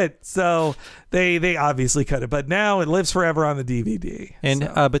shit. So they obviously cut it, but now it lives forever on the DVD. And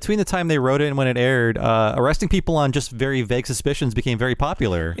between the time they wrote it and when it aired, arresting people on just very vague suspicions became very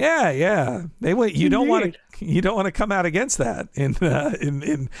popular. Yeah. You don't want to come out against that in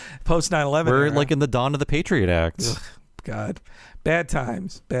post 9/11. We're like in the dawn of the Patriot Act. Ugh, God. Bad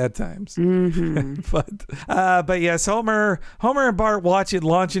times. Mm-hmm. But yes, Homer and Bart watch it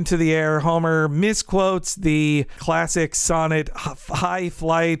launch into the air. Homer misquotes the classic sonnet "High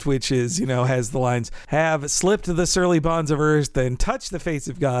Flight," which is, has the lines, "Have slipped the surly bonds of earth, then touched the face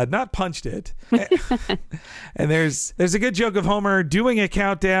of God," not punched it. And there's a good joke of Homer doing a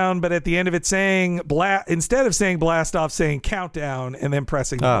countdown, but at the end of it saying instead of saying blast off, saying countdown, and then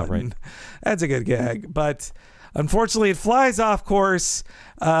pressing the button. Right. That's a good gag, but unfortunately, it flies off course.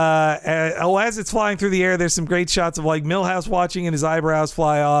 As it's flying through the air, there's some great shots of like Milhouse watching and his eyebrows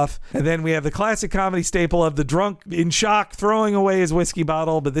fly off. And then we have the classic comedy staple of the drunk in shock throwing away his whiskey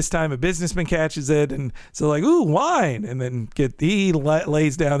bottle, but this time a businessman catches it. And so like, ooh, wine. And then he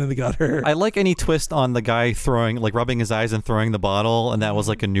lays down in the gutter. I like any twist on the guy rubbing his eyes and throwing the bottle. And that was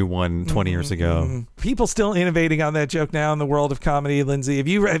like a new one 20 years ago. People still innovating on that joke now in the world of comedy. Lindsay, have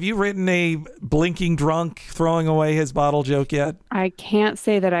you written a blinking drunk throwing away his bottle joke yet? I can't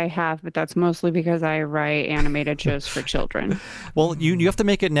say that I have, but that's mostly because I write animated shows for children. Well, you have to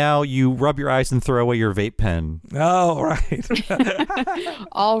make it now. You rub your eyes and throw away your vape pen. Oh, right.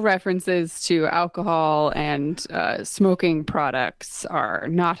 All references to alcohol and smoking products are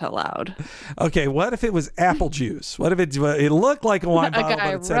not allowed. Okay, what if it was apple juice? What if it looked like a wine bottle,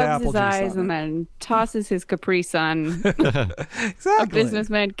 but it said apple juice? A guy rubs his eyes and then tosses his Capri Sun. Exactly. A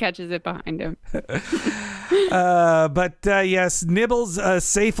businessman catches it behind him. But yes, Nibbles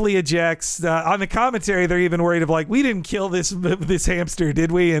safely ejects. On the commentary, they're even worried of like, we didn't kill this hamster,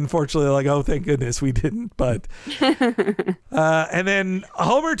 did we? And fortunately, like, oh, thank goodness we didn't. But and then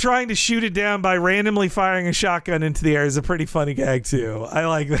Homer trying to shoot it down by randomly firing a shotgun into the air is a pretty funny gag too. I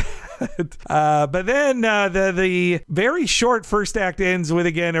like that. But then the very short first act ends with,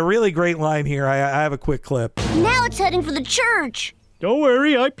 again, a really great line here. I have a quick clip. Now it's heading for the church. Don't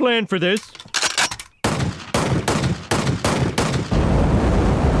worry, I planned for this.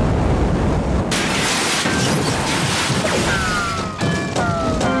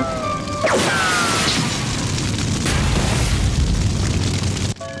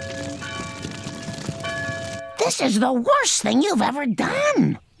 This is the worst thing you've ever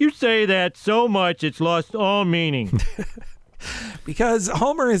done. You say that so much it's lost all meaning. Because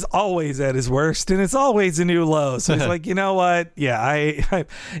Homer is always at his worst, and it's always a new low. So he's like, you know what? Yeah,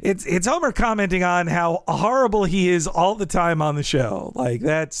 it's Homer commenting on how horrible he is all the time on the show. Like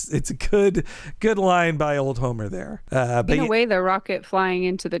it's a good line by old Homer there. In a way, the rocket flying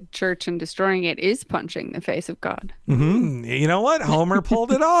into the church and destroying it is punching the face of God. Mm-hmm. You know what? Homer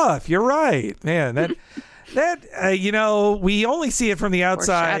pulled it off. You're right, man. we only see it from the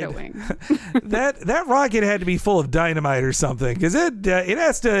outside. that rocket had to be full of dynamite or something, because it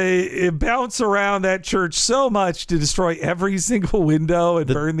has to bounce around that church so much to destroy every single window and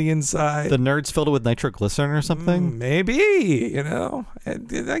burn the inside. The nerds filled it with nitroglycerin or something? Maybe,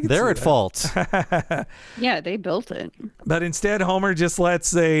 They're at fault. Yeah, they built it. But instead, Homer just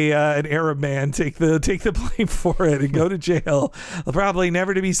lets an Arab man take the blame for it and go to jail, probably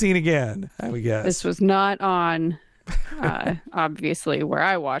never to be seen again, I would guess. This was not on, obviously, where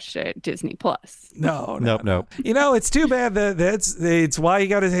I watched it, Disney Plus. No. It's too bad it's why you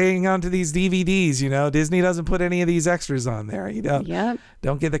got to hang on to these DVDs. Disney doesn't put any of these extras on there.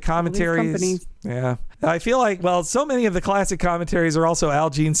 Don't get the commentaries. Yeah. I feel like, so many of the classic commentaries are also Al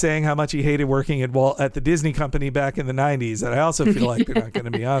Jean saying how much he hated working at the Disney company back in the 90s. And I also feel like they're not going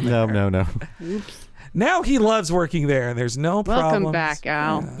to be on there. No. Oops. Now he loves working there, and there's no problem. Welcome back,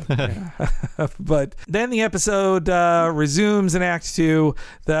 Al. Yeah. But then the episode resumes in Act 2.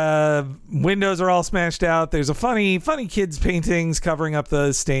 The windows are all smashed out. There's a funny kids' paintings covering up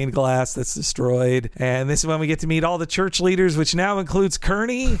the stained glass that's destroyed. And this is when we get to meet all the church leaders, which now includes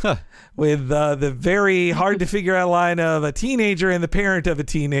Kearney, with the very hard to figure out line of a teenager and the parent of a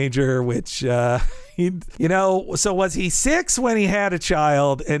teenager, which... so was he 6 when he had a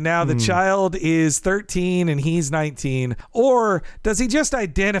child, and now the child is 13 and he's 19? Or does he just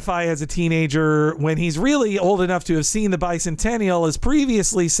identify as a teenager when he's really old enough to have seen the bicentennial as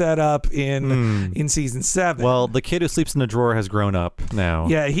previously set up in season 7? Well, the kid who sleeps in the drawer has grown up now.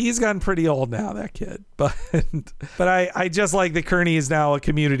 Yeah, he's gotten pretty old now, that kid. But I just like that Kearney is now a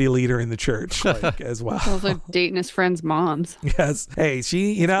community leader in the church as well. Also dating his friends' moms. Yes. Hey,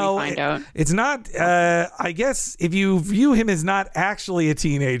 it's not... I guess if you view him as not actually a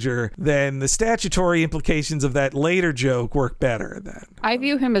teenager, then the statutory implications of that later joke work better then. I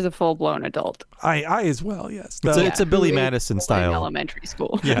view him as a full-blown adult. I as well, yes. It's a Billy Madison style. Elementary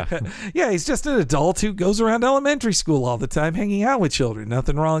school. Yeah. Yeah, he's just an adult who goes around elementary school all the time hanging out with children.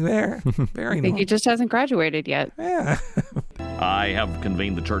 Nothing wrong there. Very I think he just hasn't graduated yet. Yeah. I have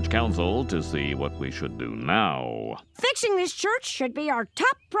convened the church council to see what we should do now. Fixing this church should be our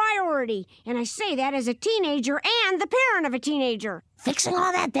top priority, and I say that as a teenager and the parent of a teenager. Fixing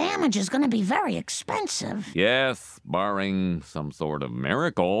all that damage is going to be very expensive. Yes, barring some sort of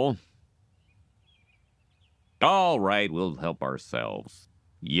miracle. All right, we'll help ourselves.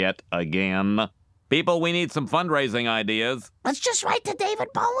 Yet again. People, we need some fundraising ideas. Let's just write to David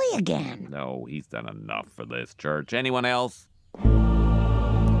Bowie again. No, he's done enough for this church. Anyone else?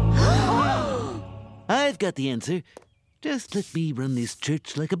 I've got the answer. Just let me run this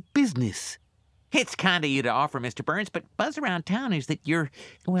church like a business. It's kind of you to offer, Mr. Burns, but buzz around town is that you're,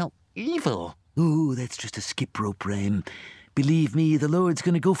 evil. Oh, that's just a skip rope rhyme. Believe me, the Lord's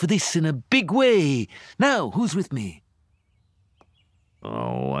gonna go for this in a big way. Now, who's with me?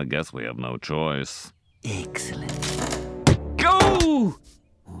 Oh, I guess we have no choice. Excellent. Go!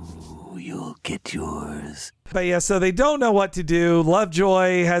 Ooh, you'll get yours. But yeah, so they don't know what to do.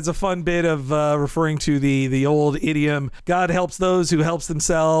 Lovejoy has a fun bit of referring to the old idiom, God helps those who helps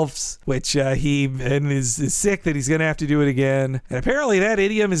themselves, which he is sick that he's going to have to do it again. And apparently that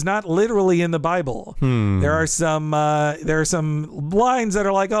idiom is not literally in the Bible. There are some lines that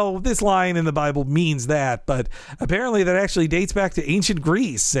are like, oh, this line in the Bible means that, but apparently that actually dates back to ancient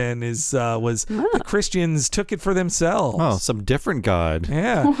Greece and the Christians took it for themselves. Oh, some different God.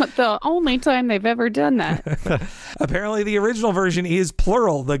 Yeah. The only time they've ever done that. Apparently the original version is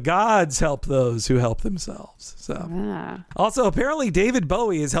plural. The gods help those who help themselves. So Also, apparently David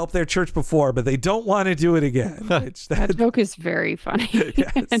Bowie has helped their church before, but they don't want to do it again. That joke is very funny.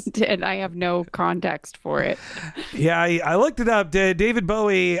 and I have no context for it. Yeah, I looked it up. David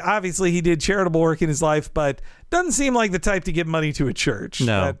Bowie, obviously he did charitable work in his life, but doesn't seem like the type to give money to a church.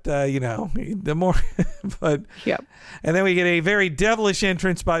 No. But, the more... but yep. And then we get a very devilish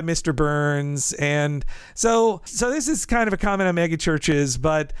entrance by Mr. Burns. And so this is kind of a comment on mega churches,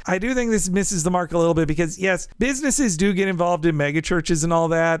 but I do think this misses the mark a little bit because, yes, businesses do get involved in mega churches and all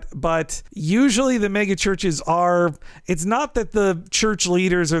that, but usually the mega churches it's not that the church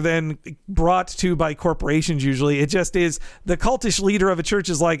leaders are then brought to by corporations usually. It just is the cultish leader of a church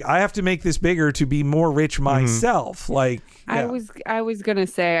is like, I have to make this bigger to be more rich myself. itself. Like, yeah. I was gonna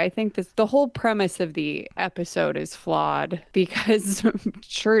say, I think the whole premise of the episode is flawed because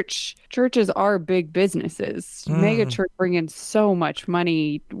churches are big businesses. Mega church bring in so much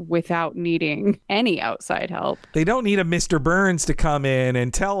money without needing any outside help. They don't need a Mr. Burns to come in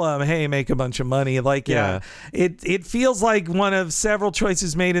and tell them, hey, make a bunch of money. Like, it feels like one of several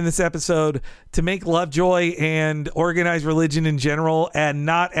choices made in this episode to make Lovejoy and organized religion in general and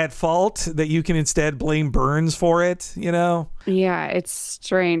not at fault, that you can instead blame Burns for it, you know? Yeah, it's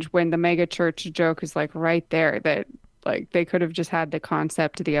strange when the mega church joke is like right there, that like they could have just had the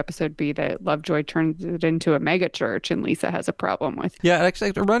concept of the episode be that Lovejoy turns it into a mega church and Lisa has a problem with. Yeah,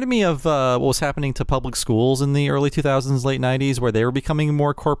 actually, it reminded me of what was happening to public schools in the early 2000s, late 90s, where they were becoming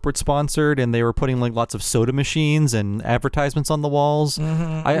more corporate sponsored and they were putting like lots of soda machines and advertisements on the walls.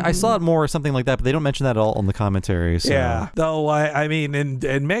 I saw it more or something like that, but they don't mention that at all in the commentary. So. Yeah, though I mean,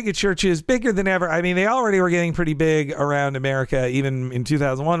 and mega churches bigger than ever. I mean, they already were getting pretty big around America, even in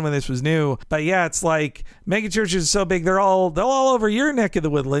 2001 when this was new. But yeah, it's like mega churches are so big, they're all over your neck of the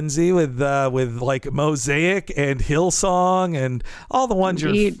wood, Lindsay, with like Mosaic and Hillsong and all the ones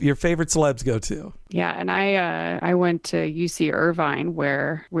your favorite celebs go to. Yeah, and I went to UC Irvine,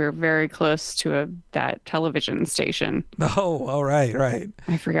 where we're very close to that television station. Oh, all right.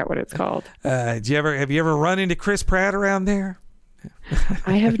 I forget what it's called. Have you ever run into Chris Pratt around there?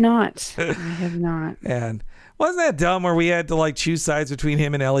 I have not. And wasn't that dumb where we had to like choose sides between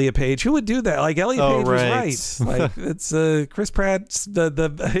him and Elliot Page? Who would do that? Like Elliot Page was right. Like it's Chris Pratt's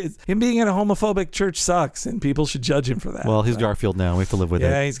him being in a homophobic church sucks, and people should judge him for that. Well, he's Garfield now. We have to live with it.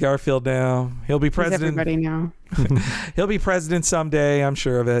 Yeah, he's Garfield now. He'll be president. He's everybody now. He'll be president someday, I'm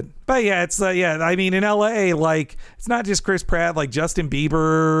sure of it. But yeah, it's I mean, in LA, like it's not just Chris Pratt, like Justin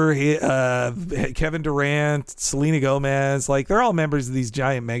Bieber, Kevin Durant, Selena Gomez, like they're all members of these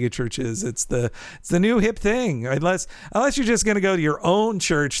giant mega churches. It's the new hip thing. Unless you're just going to go to your own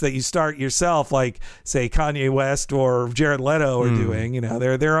church that you start yourself, like say Kanye West or Jared Leto are doing. You know,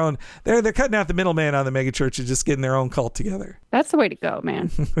 they're their own. They're cutting out the middleman on the mega church and just getting their own cult together. That's the way to go,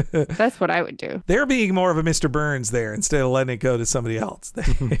 man. That's what I would do. They're being more of a Mr. Burns there instead of letting it go to somebody else.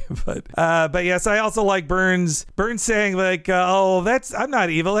 But yes, I also like Burns saying like, I'm not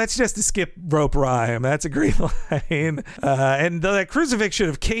evil. That's just a skip rope rhyme. That's a great line. And that crucifix should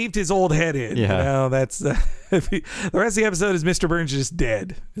have caved his old head in. Yeah. You know, that's the rest of the episode is Mr. Burns just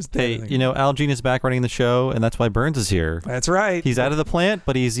dead. Hey, you know, Al Jean is back running the show, and that's why Burns is here. That's right. He's out of the plant,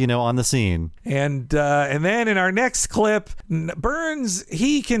 but he's, on the scene. And then in our next clip, Burns,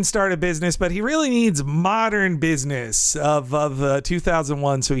 he can start a business, but he really needs modern business of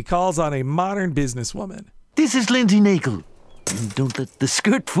 2001, so he calls on a modern businesswoman. This is Lindsay Nagel. Don't let the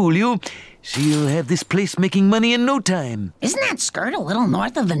skirt fool you. She'll have this place making money in no time. Isn't that skirt a little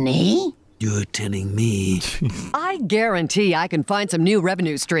north of the knee? You're telling me. I guarantee I can find some new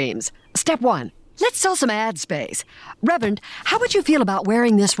revenue streams. Step 1, let's sell some ad space. Reverend, how would you feel about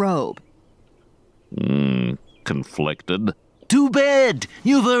wearing this robe? Conflicted. Too bad.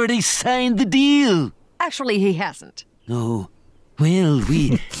 You've already signed the deal. Actually, he hasn't. Oh, well,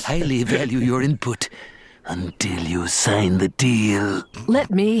 we highly value your input until you sign the deal.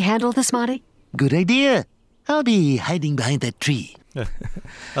 Let me handle this, Monty? Good idea. I'll be hiding behind that tree.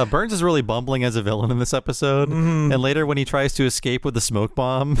 Burns is really bumbling as a villain in this episode, and later when he tries to escape with the smoke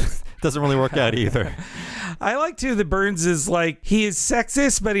bomb, doesn't really work out either. I like too that Burns is like, he is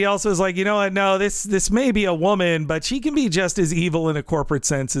sexist, but he also is like, you know what? No, this may be a woman, but she can be just as evil in a corporate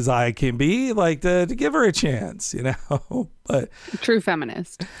sense as I can be. Like to give her a chance, But true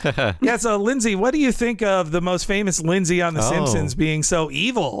feminist. Yeah. So Lindsay, what do you think of the most famous Lindsay on The Simpsons being so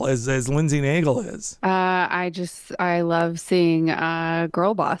evil as Lindsay Nagel is? I love seeing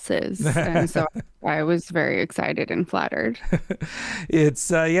girl bosses, and so I was very excited and flattered. It's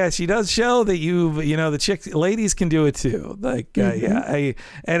she does show that the ladies can do it too. Like and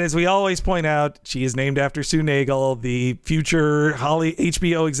as we always point out, she is named after Sue Nagel, the future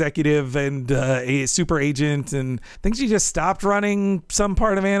HBO executive and a super agent, and I think she just stopped running some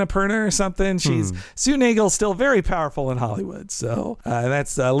part of Annapurna or something. Sue Nagel's still very powerful in Hollywood. So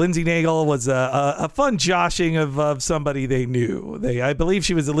that's Lindsay Nagel was a fun joshing of somebody they knew. I believe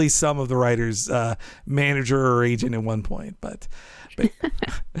she was at least some of the writers' manager or agent at one point, but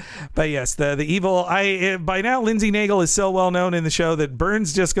yes, the evil. By now Lindsay Nagel is so well known in the show that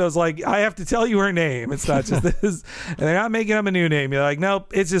Burns just goes like, I have to tell you her name. It's not just this, and they're not making up a new name. You're like,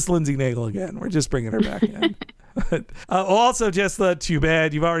 nope, it's just Lindsay Nagel again. We're just bringing her back in. Also, just too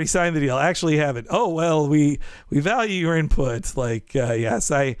bad you've already signed the deal. Actually, you haven't. Oh well, we value your input. Like,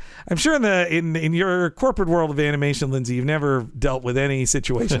 yes, I'm sure in your corporate world of animation, Lindsay, you've never dealt with any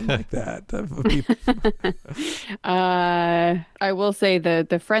situation like that. I will say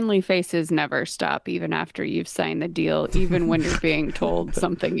the friendly faces never stop, even after you've signed the deal, even when you're being told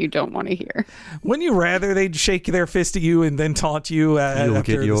something you don't want to hear. Wouldn't you rather they'd shake their fist at you and then taunt you after get a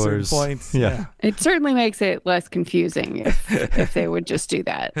certain yours. point? Yeah. It certainly makes it less confusing if they would just do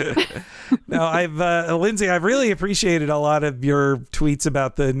that. No, Lindsay, I've really appreciated a lot of your tweets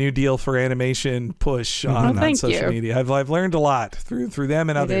about the new deal for animation push on social media. I've learned a lot through them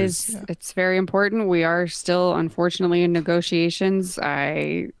and others. It's very important. We are still, unfortunately, in negotiations.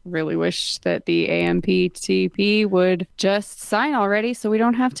 I really wish that the AMPTP would just sign already so we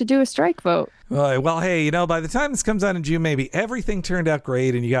don't have to do a strike vote. Well, hey, by the time this comes out in June, maybe everything turned out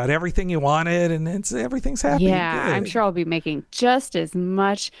great and you got everything you wanted and everything's happy. Yeah, good. I'm sure I'll be making just as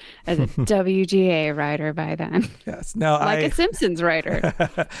much as a WGA writer by then. Yes, no, a Simpsons writer.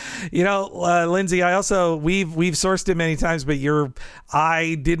 Lindsay, I also we've sourced it many times, but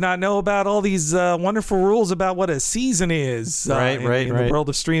I did not know about all these wonderful rules about what a season is in the world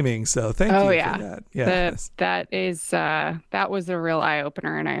of streaming. So thank you for that. Yes. That was a real eye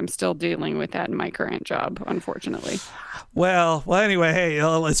opener, and I am still dealing with that in my current job, unfortunately. Well, anyway,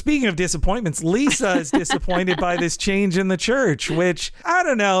 hey, speaking of disappointments, Lisa is disappointed by this change in the church, which, I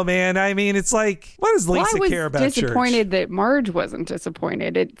don't know, man. I mean, it's like, what does Lisa care about church? I was disappointed that Marge wasn't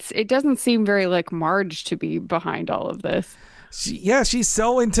disappointed. It doesn't seem very like Marge to be behind all of this. She's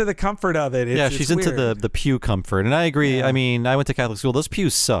so into the comfort of it. She's into the pew comfort. And I agree. Yeah. I mean, I went to Catholic school. Those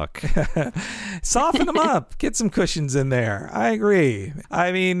pews suck. Soften them up. Get some cushions in there. I agree.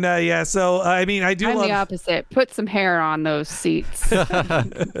 I mean, so, I mean, I do I'm love... the opposite. Put some hair on those seats.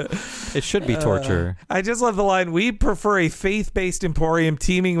 It should be torture. I just love the line, we prefer a faith-based emporium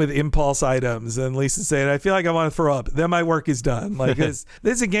teeming with impulse items. And Lisa said, I feel like I want to throw up. Then my work is done. Like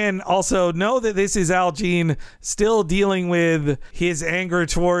this again, also know that this is Al Jean still dealing with his anger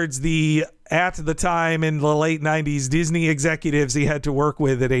towards at the time in the late 90s Disney executives he had to work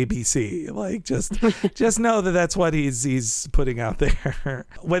with at ABC. Like just know that that's what he's putting out there.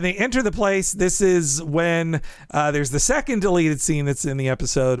 When they enter the place, this is when there's the second deleted scene that's in the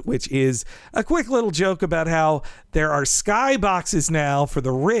episode, which is a quick little joke about how there are sky boxes now for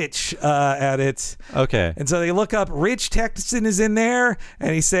the rich at it. Okay. And so they look up, Rich Texan is in there,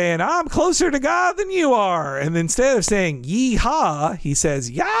 and he's saying, I'm closer to God than you are. And instead of saying yee-haw, he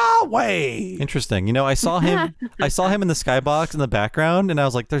says Yahweh. Interesting. I saw him in the skybox in the background, and I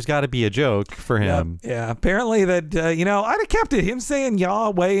was like, there's got to be a joke for him. Yep. Yeah. Apparently that, I'd have kept it. Him saying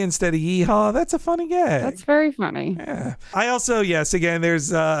Yahweh instead of yeehaw, that's a funny gag. That's very funny. Yeah. I also, yes, again,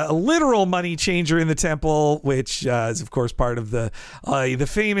 there's a literal money changer in the temple, which is, of course, part of the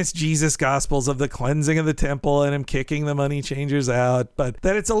famous Jesus Gospels of the cleansing of the temple and him kicking the money changers out, but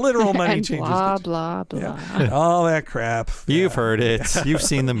that it's a literal money changer. Blah, blah, blah. Yeah. All that crap. You've heard it. You've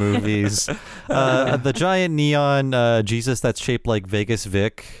seen the movies. The giant neon Jesus that's shaped like Vegas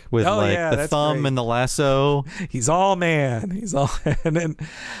Vic with the thumb great. And the lasso. He's all man. And then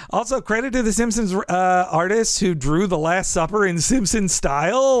also credit to the Simpsons artists who drew The Last Supper in Simpsons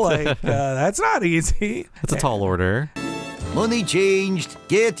style. That's not easy. That's a tall order. Money changed.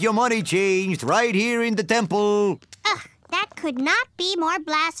 Get your money changed right here in the temple. Ugh, that could not be more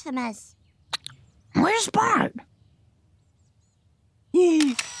blasphemous. Where's Bart?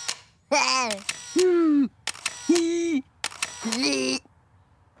 Do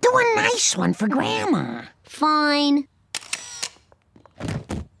a nice one for Grandma. Fine.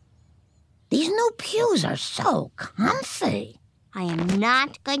 These new pews are so comfy. I am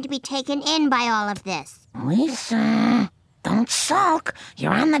not going to be taken in by all of this. Lisa, don't sulk.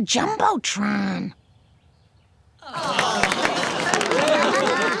 You're on the Jumbotron.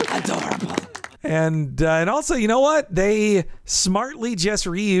 Adorable. And also, you know what? They smartly just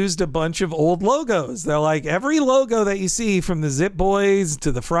reused a bunch of old logos. They're like, every logo that you see, from the Zip Boys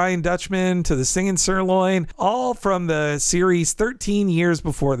to the Frying Dutchman to the Singing Sirloin, all from the series 13 years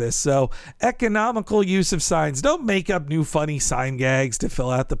before this. So economical use of signs. Don't make up new funny sign gags to fill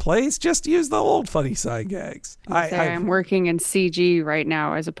out the place. Just use the old funny sign gags. I'm working in CG right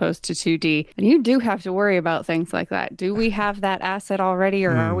now as opposed to 2D. And you do have to worry about things like that. Do we have that asset already,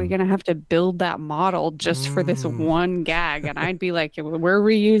 or are we going to have to build that model just for this one gag, and I'd be like, we're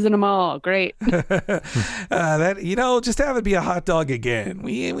reusing them all. Great. Just have it be a hot dog again.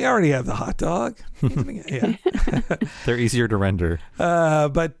 We already have the hot dog. Yeah. They're easier to render.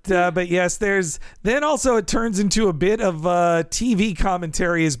 But yes, then also it turns into a bit of TV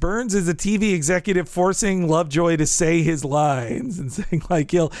commentary as Burns is a TV executive forcing Lovejoy to say his lines and saying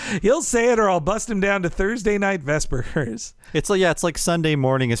like he'll say it or I'll bust him down to Thursday night vespers. It's like Sunday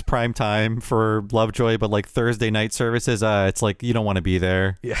morning is prime time for Lovejoy, but like Thursday night services, it's like you don't want to be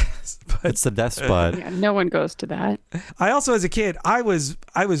there. Yes, it's the death spot. Yeah, no one goes to that. I also, as a kid, I was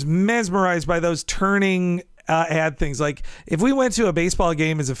mesmerized by those turning ad things. Like if we went to a baseball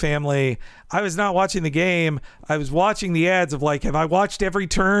game as a family, I was not watching the game. I was watching the ads of like, have I watched every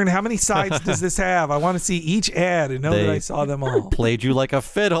turn? How many sides does this have? I want to see each ad and know that I saw them all. Played you like a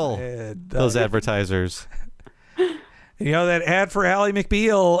fiddle. Those advertisers. That ad for Ally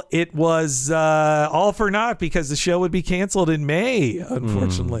McBeal, it was all for naught because the show would be canceled in May,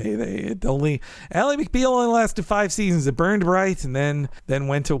 unfortunately. Ally McBeal only lasted 5 seasons. It burned bright and then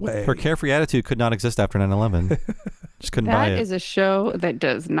went away. Her carefree attitude could not exist after 9/11. Just couldn't buy it. That is a show that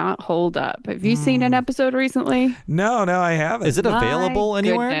does not hold up. Have you seen an episode recently? No, I haven't. Is it available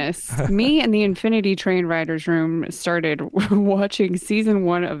anywhere? Goodness. Me and the Infinity Train Writers Room started watching season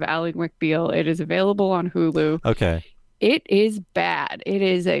 1 of Ally McBeal. It is available on Hulu. Okay. It is bad. It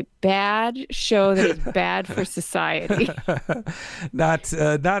is a bad show that is bad for society. Not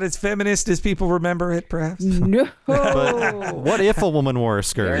as feminist as people remember it, perhaps. No. But what if a woman wore a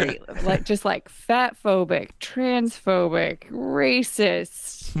skirt? Just like fat phobic, transphobic,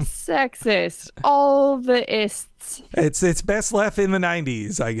 racist, sexist, all the ists. It's best left in the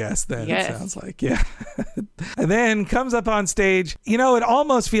 90s, I guess, then yes. It sounds like. Yeah. And then comes up on stage. It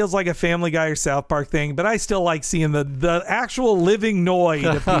almost feels like a Family Guy or South Park thing, but I still like seeing the actual living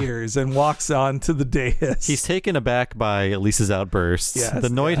Noid appears and walks on to the dais. He's taken aback by Elisa's outbursts. Yes, the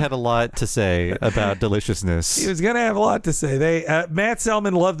Noid had a lot to say about deliciousness. He was going to have a lot to say. Matt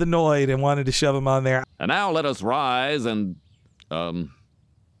Selman loved the Noid and wanted to shove him on there. And now let us rise and,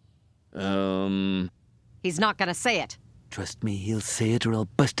 He's not going to say it. Trust me, he'll say it or I'll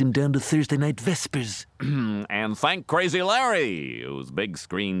bust him down to Thursday night vespers. And thank Crazy Larry, whose big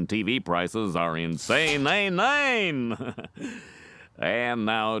screen TV prices are insane. And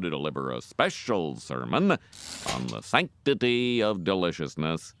now to deliver a special sermon on the sanctity of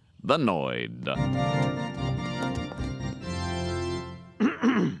deliciousness, the Noid.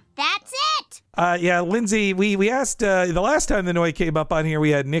 That's it! Lindsay, we asked the last time the Noid came up on here, we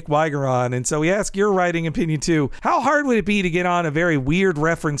had Nick Weiger on, and so we asked your writing opinion too. How hard would it be to get on a very weird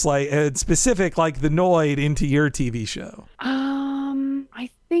reference like specific like the Noid into your TV show? I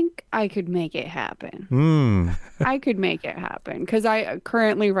think I could make it happen. I could make it happen because I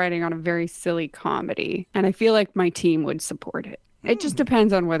currently writing on a very silly comedy, and I feel like my team would support it. It just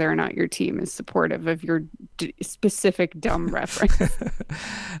depends on whether or not your team is supportive of your specific dumb reference.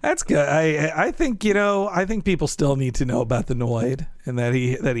 That's good. I think I think people still need to know about the Noid and that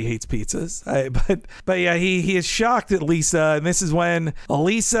he hates pizzas. But yeah, he is shocked at Lisa, and this is when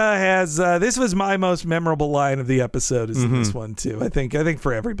Lisa has this was my most memorable line of the episode is in this one too. I think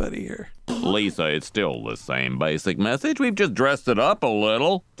for everybody here. Lisa, it's still the same basic message. We've just dressed it up a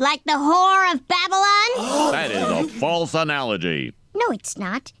little. Like the whore of Babylon? That is a false analogy. No, it's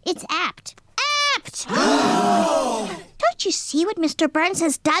not. It's apt. Apt! Don't you see what Mr. Burns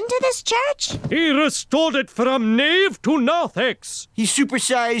has done to this church? He restored it from nave to narthex. He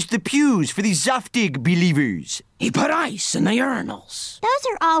supersized the pews for the Zoftig believers. He put ice in the urinals. Those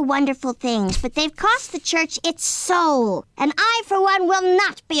are all wonderful things, but they've cost the church its soul. And I, for one, will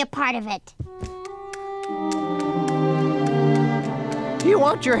not be a part of it. You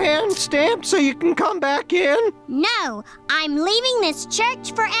want your hand stamped so you can come back in? No, I'm leaving this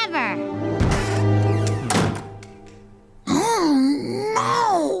church forever. Oh,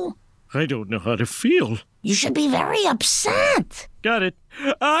 no! I don't know how to feel. You should be very upset. Got it.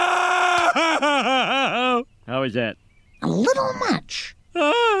 Oh! How is that? A little much.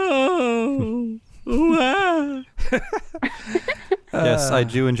 Oh! Wow. Yes, I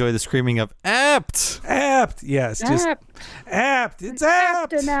do enjoy the screaming of apt. Apt. Yes, just apt. It's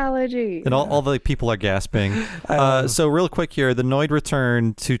apt. Analogy. And all the people are gasping. So real quick here, the Noid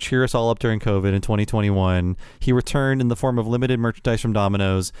returned to cheer us all up during COVID in 2021. He returned in the form of limited merchandise from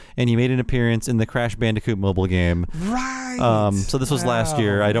Domino's, and he made an appearance in the Crash Bandicoot mobile game. Right. So this was last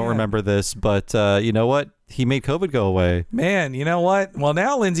year. I don't remember this, but you know what? he made COVID go away. Man, you know what? Well,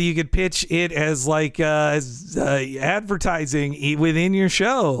 now, Lindsay, you could pitch it as like advertising within your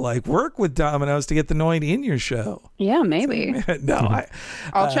show. Like, work with Domino's to get the Noid in your show. Yeah, maybe. No,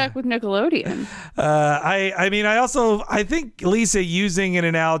 I'll check with Nickelodeon. I think Lisa using an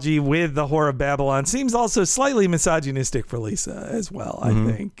analogy with the Whore of Babylon seems also slightly misogynistic for Lisa as well, I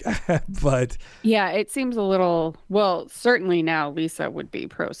think. But yeah, it seems a little, well, certainly now Lisa would be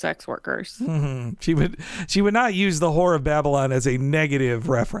pro sex workers. She would not use the Whore of Babylon as a negative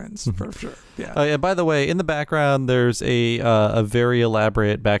reference for sure. Yeah. By the way, in the background, there's a very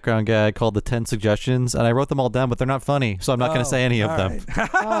elaborate background gag called the 10 Suggestions, and I wrote them all down, but they're not funny, so I'm not going to say any of them. Right.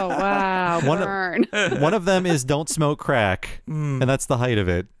 Oh, wow. One of them is don't smoke crack, and that's the height of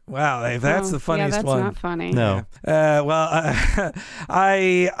it. Wow, that's the funniest one. Yeah, that's not funny. No.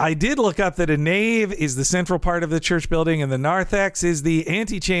 I did look up that a nave is the central part of the church building, and the narthex is the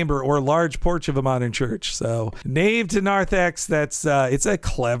antechamber or large porch of a modern church. So nave to narthex, that's it's a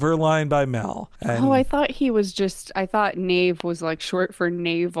clever line by Mel. And, I thought I thought nave was like short for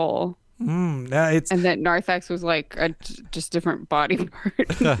navel. And that narthex was like a just different body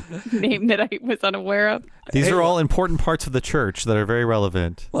part name that I was unaware of. These are all important parts of the church that are very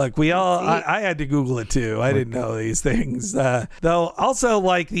relevant. Look, I had to Google it too. I didn't know these things. Though also,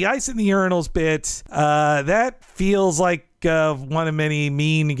 like the ice in the urinals bit, that feels like one of many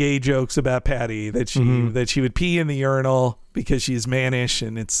mean gay jokes about Patty, that she would pee in the urinal because she's mannish,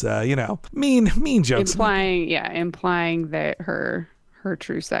 and it's mean jokes. Implying that her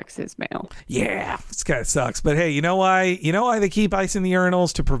true sex is male. Yeah, it kind of sucks. But hey, you know why they keep ice in the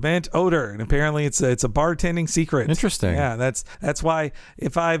urinals? To prevent odor, and apparently it's a bartending secret. Interesting. Yeah, that's why.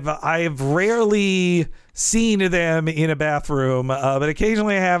 If I've rarely seen them in a bathroom, but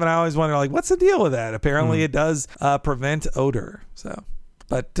occasionally I have, and I always wonder, like, what's the deal with that? Apparently it does prevent odor. So.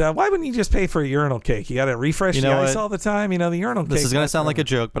 But why wouldn't you just pay for a urinal cake? You got to refresh the ice all the time. The urinal cake. This is going to sound like a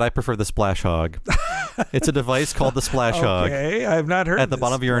joke, but I prefer the Splash Hog. It's a device called the Splash Hog. Okay, I've not heard at the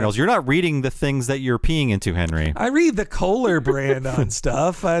bottom of urinals. You're not reading the things that you're peeing into, Henry. I read the Kohler brand on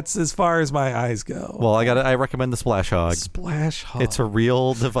stuff. That's as far as my eyes go. Well, I recommend the Splash Hog. Splash Hog. It's a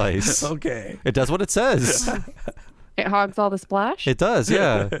real device. Okay. It does what it says. It hogs all the splash? It does,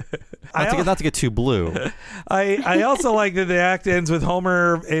 yeah. Not to get too blue. I also like that the act ends with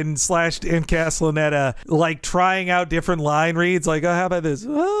Homer and Castellaneta like trying out different line reads. Like, oh, how about this?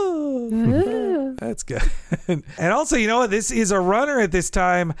 Oh, that's good. And also, you know what? This is a runner at this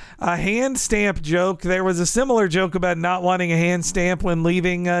time. A hand stamp joke. There was a similar joke about not wanting a hand stamp when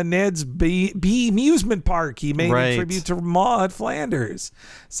leaving Ned's B amusement park. He made a tribute to Maud Flanders.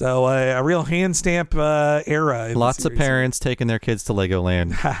 So a real hand stamp era. Lots of parents taking their kids to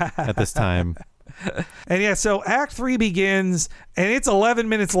Legoland at this time. And yeah, so Act 3 begins, and it's 11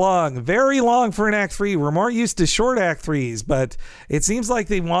 minutes long. Very long for an Act 3. We're more used to short Act 3s, but it seems like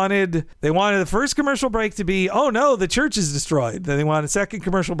they wanted the first commercial break to be, oh no, the church is destroyed. Then they wanted a second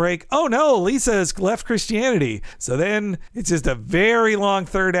commercial break, oh no, Lisa has left Christianity. So then it's just a very long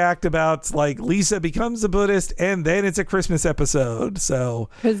third act about like Lisa becomes a Buddhist, and then it's a Christmas episode. So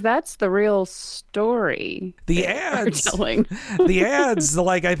because that's the real story. The ads, telling. The ads,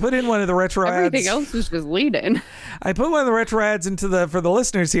 like I put in one of the retro ads. Everything else was just lead-in. I put one of the retro ads for the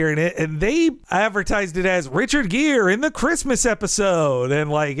listeners here in it, and they advertised it as Richard Gere in the Christmas episode,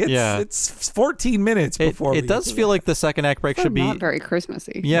 and like it's 14 minutes before. It does feel like the second act break should be not very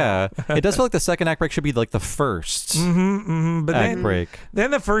Christmassy. Yeah, it does feel like the second act break should be like the first but act break.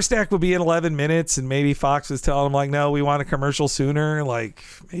 Then the first act would be in 11 minutes, and maybe Fox was telling them like, no, we want a commercial sooner. Like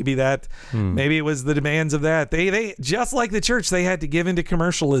maybe maybe it was the demands of that. They just like the church, they had to give into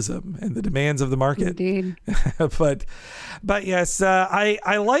commercialism and the demands of the market. Indeed. But yes,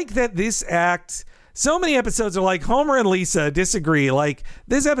 I like that this act. So many episodes are like Homer and Lisa disagree. Like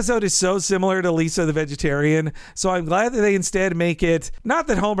this episode is so similar to Lisa the vegetarian. So I'm glad that they instead make it not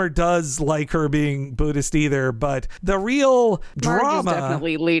that Homer does like her being Buddhist either, but the real Marge drama. Is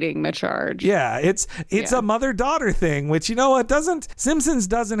definitely leading the charge. Yeah, it's a mother-daughter thing, which you know what Simpsons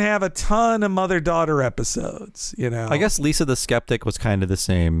doesn't have a ton of mother-daughter episodes. You know, I guess Lisa the skeptic was kind of the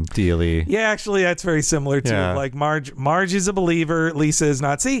same dealy. Yeah, actually, that's very similar too. Yeah. Like Marge is a believer, Lisa is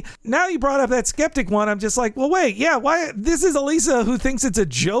not. See, now you brought up that skeptic one, I'm just like, well, wait, yeah, why? This is a Lisa who thinks it's a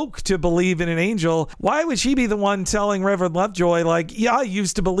joke to believe in an angel. Why would she be the one telling Reverend Lovejoy, like, yeah, I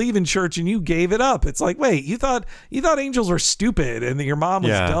used to believe in church and you gave it up? It's like, wait, you thought angels were stupid and that your mom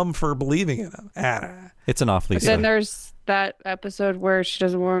was dumb for believing in them. It's an off Lisa. Then there's that episode where she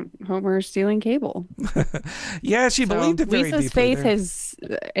doesn't want Homer stealing cable. Yeah, she believed it very Lisa's deeply faith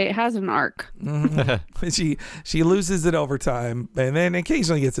has an arc. Mm-hmm. She loses it over time and then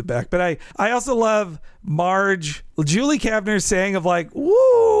occasionally gets it back. But I also love Julie Kavner's saying of like,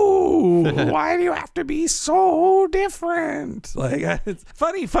 "Woo, why do you have to be so different?" Like, it's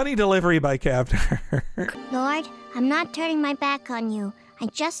funny delivery by Kavner. Lord, I'm not turning my back on you. I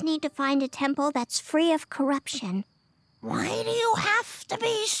just need to find a temple that's free of corruption. Why do you have to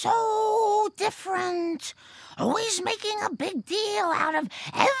be so different? Always making a big deal out of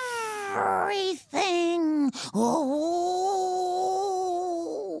everything. Oh.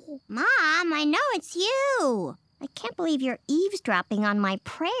 Mom, I know it's you. I can't believe you're eavesdropping on my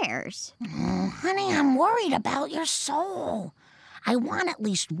prayers. Honey, I'm worried about your soul. I want at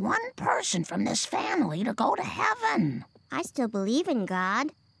least one person from this family to go to heaven. I still believe in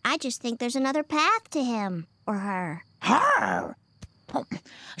God. I just think there's another path to him or her. Her? Oh,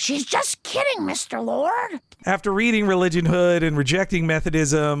 she's just kidding, Mr. Lord. After reading Religion Hood and rejecting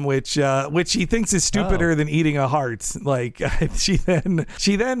Methodism, which she thinks is stupider than eating a heart, like she then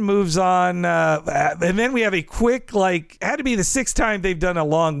moves on, and then we have a quick, like, had to be the 6th time they've done a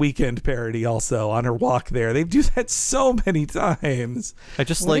Long Weekend parody also on her walk there. They do that so many times. I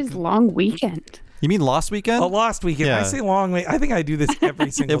just What is Long Weekend? You mean Lost Weekend? Oh, Lost Weekend. Yeah. I say Long Weekend. I think I do this every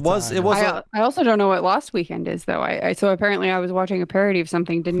single time. It was. I also don't know what Lost Weekend is, though. So apparently I was watching a parody of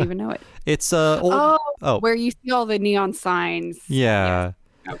something, didn't even know it. It's old. Where you see all the neon signs. Yeah.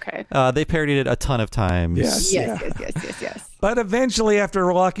 Okay. They parodied it a ton of times. Yes. But eventually,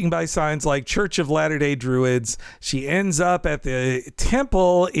 after walking by signs like Church of Latter-day Druids, she ends up at the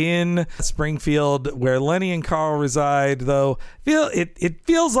temple in Springfield where Lenny and Carl reside, though it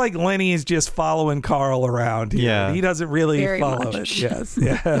feels like Lenny is just following Carl around here. Yeah. He doesn't really Very follow much. it. Yes.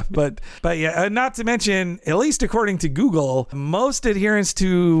 Yeah. But yeah, not to mention, at least according to Google, most adherents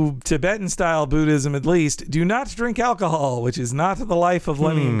to Tibetan-style Buddhism, at least, do not drink alcohol, which is not the life of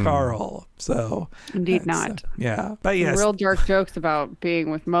Lenny and Carl. So Indeed not. Yeah. But yes. Real dark jokes about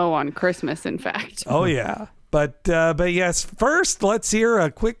being with Mo on Christmas, in fact. Oh, yeah. But yes, first, let's hear a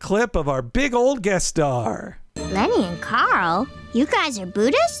quick clip of our big old guest star. Lenny and Carl, you guys are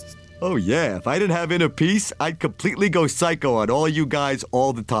Buddhists? Oh, yeah. If I didn't have inner peace, I'd completely go psycho on all you guys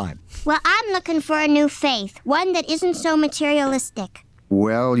all the time. Well, I'm looking for a new faith, one that isn't so materialistic.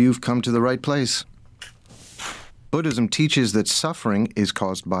 Well, you've come to the right place. Buddhism teaches that suffering is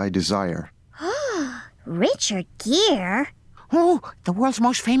caused by desire. Richard Gere? Oh, the world's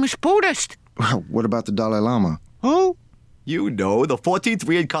most famous Buddhist. Well, what about the Dalai Lama? Who? You know, the 14th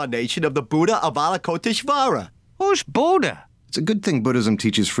reincarnation of the Buddha Avalokiteshvara. Who's Buddha? It's a good thing Buddhism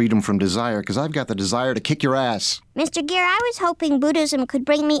teaches freedom from desire, because I've got the desire to kick your ass. Mr. Gere, I was hoping Buddhism could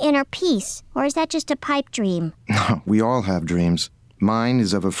bring me inner peace. Or is that just a pipe dream? We all have dreams. Mine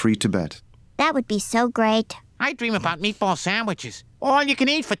is of a free Tibet. That would be so great. I dream about meatball sandwiches. All you can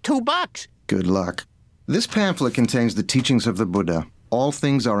eat for $2. Good luck. This pamphlet contains the teachings of the Buddha. All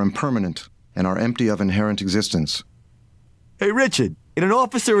things are impermanent and are empty of inherent existence. Hey, Richard, in An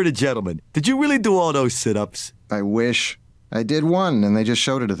Officer and a Gentleman, did you really do all those sit-ups? I wish. I did one, and they just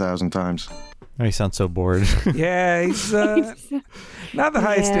showed it 1,000 times. Oh, he sounds so bored. Yeah, he's not the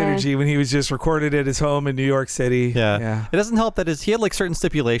highest energy when he was just recorded at his home in New York City. Yeah. It doesn't help that he had like certain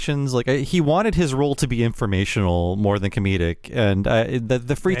stipulations. Like he wanted his role to be informational more than comedic, and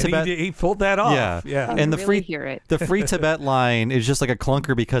the free Tibet. He pulled that off. Yeah. And the really free Tibet line is just like a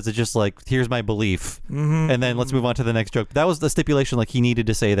clunker because it's just like, here's my belief, and then let's move on to the next joke. That was the stipulation. Like he needed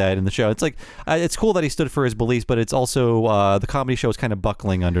to say that in the show. It's like it's cool that he stood for his beliefs, but it's also the comedy show is kind of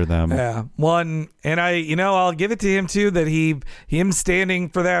buckling under them. Yeah. And I'll give it to him too that him standing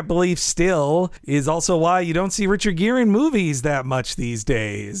for that belief still is also why you don't see Richard Gere in movies that much these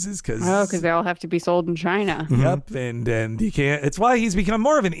days. Is because they all have to be sold in China. Yep, and you can't. It's why he's become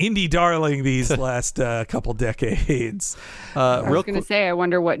more of an indie darling these last couple decades. I was going to say, I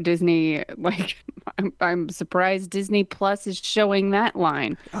wonder what Disney like. I'm surprised Disney Plus is showing that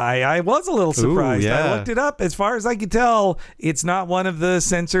line. I was a little surprised. Ooh, yeah. I looked it up. As far as I could tell, it's not one of the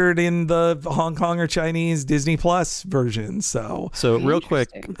censored in the Hong Kong or Chinese Disney Plus versions. So real quick,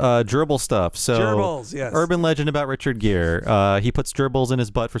 gerbil stuff. So gerbils, yes. Urban legend about Richard Gere. He puts gerbils in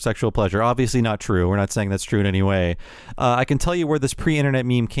his butt for sexual pleasure. Obviously not true. We're not saying that's true in any way. I can tell you where this pre-internet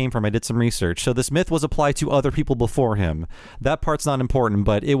meme came from. I did some research. So this myth was applied to other people before him. That part's not important,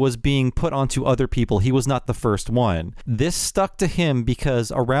 but it was being put onto other people people. He was not the first one. This stuck to him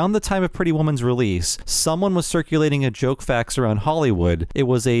because around the time of Pretty Woman's release, someone was circulating a joke fax around Hollywood. It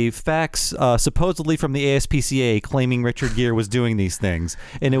was a fax supposedly from the ASPCA claiming Richard Gere was doing these things,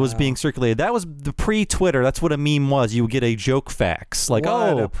 and it was being circulated. That was the pre-Twitter. That's what a meme was. You would get a joke fax. Like,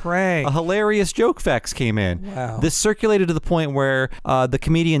 what a prank. A hilarious joke fax came in. Wow. This circulated to the point where the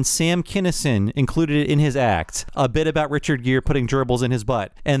comedian Sam Kinison included it in his act, a bit about Richard Gere putting gerbils in his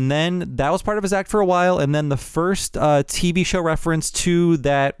butt. And then that was part of his act for a while, and then the first TV show reference to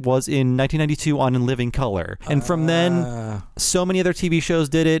that was in 1992 on In Living Color. And from then, so many other TV shows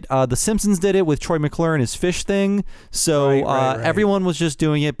did it. The Simpsons did it with Troy McClure and his fish thing. So Right. everyone was just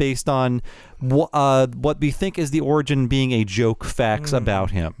doing it based on what we think is the origin being a joke fax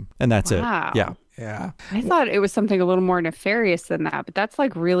about him. And that's Wow. it. Yeah. Yeah. I thought it was something a little more nefarious than that, but that's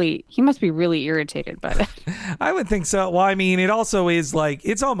like really, he must be really irritated by that. I would think so. Well, I mean, it also is like,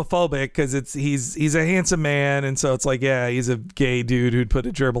 it's homophobic because he's a handsome man, and so it's like, yeah, he's a gay dude who'd put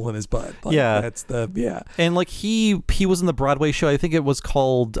a gerbil in his butt. Like, that's the And like he was in the Broadway show. I think it was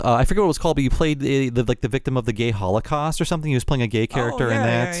called I forget what it was called, but he played the victim of the gay Holocaust or something. He was playing a gay character in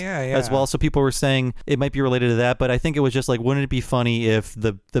that as well. So people were saying it might be related to that, but I think it was just like, wouldn't it be funny if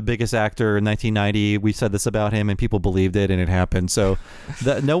the biggest actor in 1990, we said this about him and people believed it and it happened. So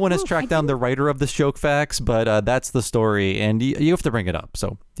no one has tracked down the writer of this joke fax, but that's the story, and you have to bring it up.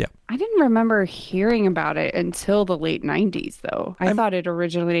 So yeah. I didn't remember hearing about it until the late 90s, though. I thought it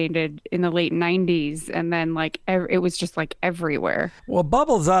originated in the late 90s, and then like it was just like everywhere. Well,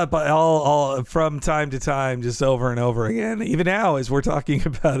 bubbles up all from time to time, just over and over again. Even now, as we're talking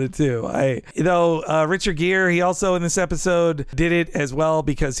about it too. Richard Gere, he also in this episode did it as well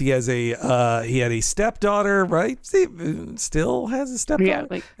because he has he had a stepdaughter, right? He still has a stepdaughter. Yeah,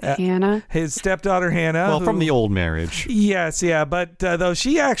 like Hannah. His stepdaughter Hannah. Well, from the old marriage. Yes, yeah, but though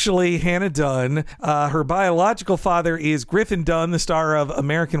she actually, Hannah Dunn, her biological father is Griffin Dunn, the star of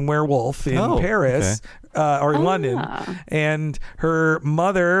American Werewolf in Paris. Okay. Or in London, and her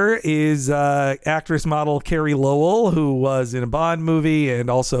mother is actress model Carrie Lowell, who was in a Bond movie and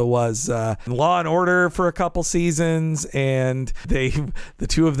also was in Law and Order for a couple seasons. And the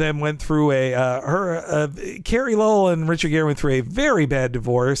two of them went through Carrie Lowell and Richard Gere went through a very bad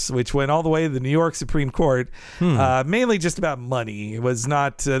divorce, which went all the way to the New York Supreme Court, mainly just about money. It was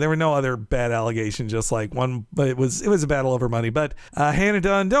not there were no other bad allegations, just like one, but it was a battle over money. But Hannah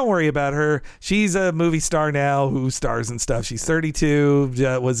Dunn, don't worry about her. She's a movie star now who stars and stuff. She's 32,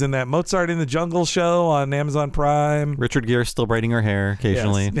 was in that Mozart in the Jungle show on Amazon Prime. Richard Gere still braiding her hair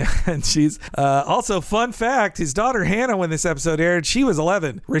occasionally. Yes. And she's also, fun fact, his daughter Hannah, when this episode aired, she was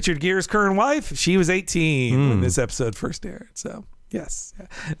 11. Richard Gere's current wife, she was 18 when this episode first aired. So yes,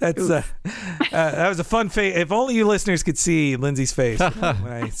 that's that was a fun face. If only you listeners could see Lindsay's face when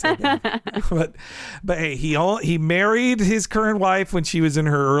I said that. But hey, he married his current wife when she was in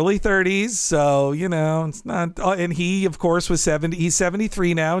her early 30s. So it's not. And he, of course, was 70. He's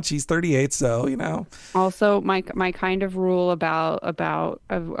 73 now, and she's 38. So Also, my kind of rule about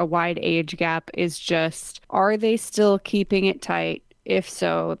a wide age gap is just: are they still keeping it tight? If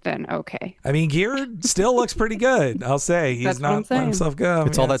so, then okay. I mean, Gere still looks pretty good. I'll say he's not letting himself go.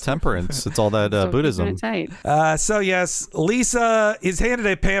 It's all that temperance. It's all that Buddhism. So yes, Lisa is handed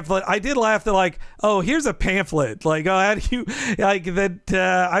a pamphlet. I did laugh that here's a pamphlet. Like, how do you like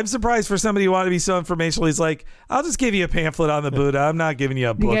that? I'm surprised for somebody who wanted to be so informational. He's like, I'll just give you a pamphlet on the Buddha. I'm not giving you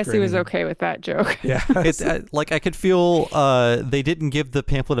a book. I guess he was okay with that joke. Yeah, it's like I could feel they didn't give the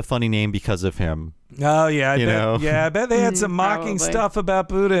pamphlet a funny name because of him. Oh yeah, I bet they had some mocking stuff about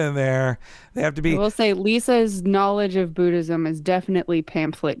Buddha in there. They have to be. I will say Lisa's knowledge of Buddhism is definitely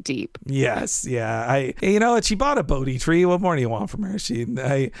pamphlet deep. Yes, yeah. She bought a Bodhi tree. What more do you want from her?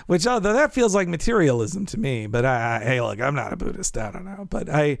 Though that feels like materialism to me. But hey, look, I'm not a Buddhist. I don't know, but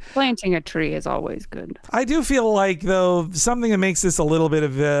planting a tree is always good. I do feel like though something that makes this a little bit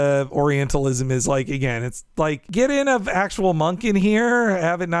of Orientalism is it's get in an actual monk in here.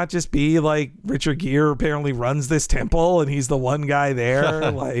 Have it not just be like Richard Gere apparently runs this temple and he's the one guy there. I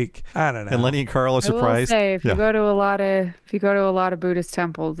don't know. And Lenny and Carl are surprised. I will say, if you go to a lot of Buddhist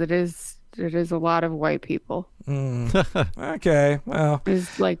temples, it is a lot of white people. Okay, well,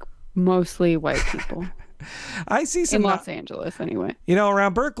 it's like mostly white people. I see some in Los Angeles anyway.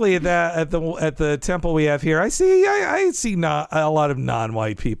 Around Berkeley at the temple we have here, I see not a lot of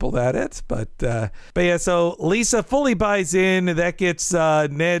non-white people at it, but yeah. So Lisa fully buys in. That gets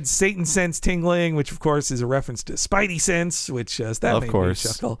Ned's Satan sense tingling, which of course is a reference to Spidey sense, which that of made course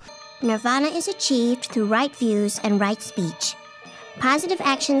me chuckle. Nirvana is achieved through right views and right speech. Positive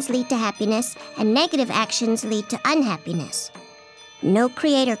actions lead to happiness, and negative actions lead to unhappiness. No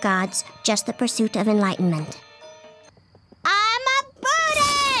creator gods, just the pursuit of enlightenment. I'm a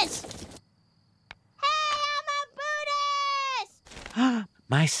Buddhist!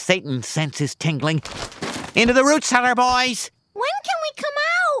 My Satan sense is tingling. Into the root cellar, boys! When can we come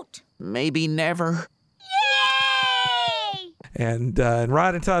out? Maybe never. And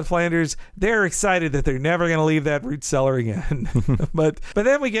Rod and Todd Flanders, they're excited that they're never going to leave that root cellar again. but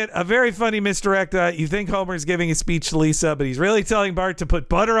then we get a very funny misdirect. You think Homer's giving a speech to Lisa, but he's really telling Bart to put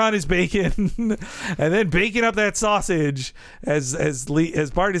butter on his bacon and then baking up that sausage as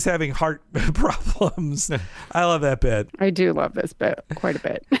Bart is having heart problems. I love that bit. I do love this bit quite a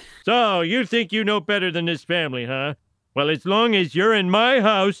bit. So, you think you know better than this family, huh? Well, as long as you're in my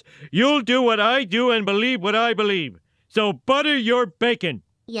house, you'll do what I do and believe what I believe. So butter your bacon.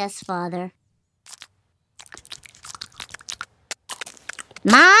 Yes, Father.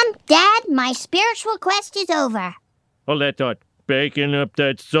 Mom, Dad, my spiritual quest is over. Hold that thought. Baking up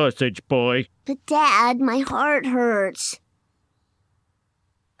that sausage, boy. But Dad, my heart hurts.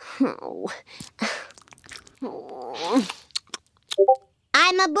 Oh.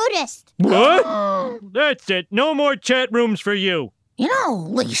 I'm a Buddhist. What? That's it. No more chat rooms for you. You know,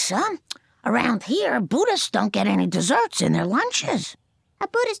 Lisa, around here, Buddhists don't get any desserts in their lunches. A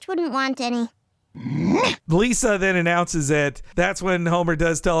Buddhist wouldn't want any. Lisa then announces it. That's when Homer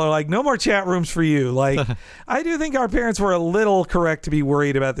does tell her, like, no more chat rooms for you. Like, I do think our parents were a little correct to be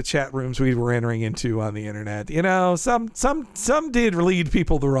worried about the chat rooms we were entering into on the internet. You know, some did lead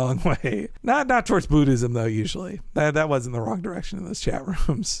people the wrong way. Not towards Buddhism, though, usually. That wasn't the wrong direction in those chat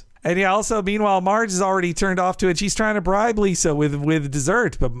rooms. And yeah, also, meanwhile, Marge is already turned off to it. She's trying to bribe Lisa with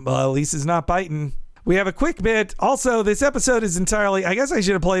dessert, but Lisa's not biting. We have a quick bit. Also, this episode is entirely, I guess I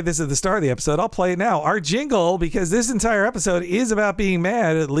should have played this at the start of the episode. I'll play it now. Our jingle, because this entire episode is about being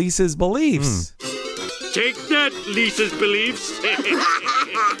mad at Lisa's beliefs. Take that, Lisa's beliefs.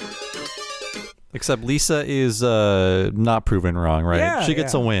 Except Lisa is not proven wrong, right? Yeah, she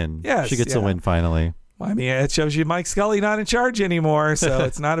gets a win. Yes, she gets a win finally. I mean, it shows you Mike Scully not in charge anymore, so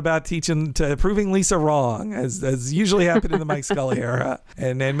it's not about proving Lisa wrong, as usually happened in the Mike Scully era,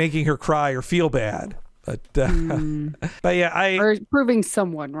 and then making her cry or feel bad. But yeah, or proving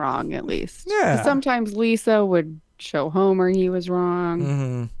someone wrong at least. Yeah. Sometimes Lisa would show Homer he was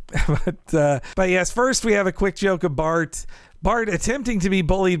wrong. Mm-hmm. But yes, first we have a quick joke of Bart attempting to be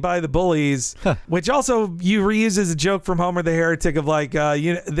bullied by the bullies, which also you reuse as a joke from Homer the Heretic of like,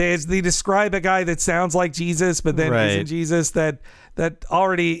 they describe a guy that sounds like Jesus, but then isn't Jesus. That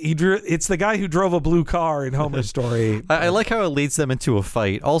already it's the guy who drove a blue car in Homer's story. I like how it leads them into a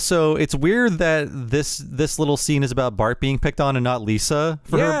fight. Also, it's weird that this little scene is about Bart being picked on and not Lisa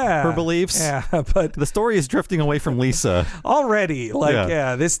for her beliefs. Yeah, but the story is drifting away from Lisa already.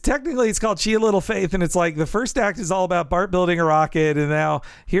 This technically it's called She a Little Faith, and it's like the first act is all about Bart building a rocket, and now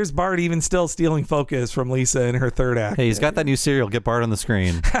here's Bart even still stealing focus from Lisa in her third act. Hey, he's got that new cereal. Get Bart on the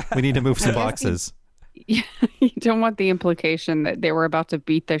screen. We need to move some boxes. You don't want the implication that they were about to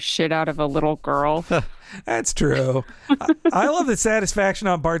beat the shit out of a little girl. That's true. I love the satisfaction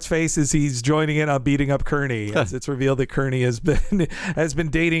on Bart's face as he's joining in on beating up Kearney, as it's revealed that Kearney has been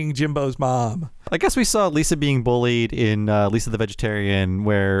dating Jimbo's mom. I guess we saw Lisa being bullied in Lisa the Vegetarian,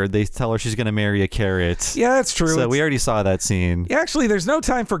 where they tell her she's going to marry a carrot. Yeah, that's true. So we already saw that scene. Yeah, actually, there's no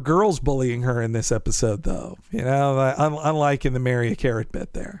time for girls bullying her in this episode, though. You know, unlike in the marry a carrot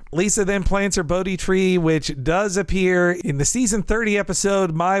bit there. Lisa then plants her Bodhi tree, which does appear in the season 30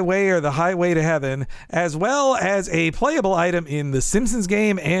 episode My Way or the Highway to Heaven, as well as a playable item in the Simpsons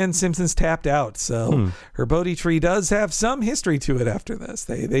game and Simpsons Tapped Out. So her Bodhi tree does have some history to it after this.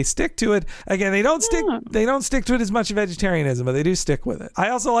 They stick to it. Again, they don't stick to it as much vegetarianism, but they do stick with it. I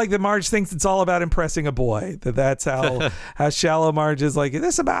also like that Marge thinks it's all about impressing a boy. That's how shallow Marge is. Like, is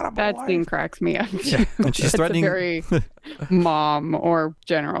this about a boy? That scene cracks me up. Yeah. And she's threatening a very mom or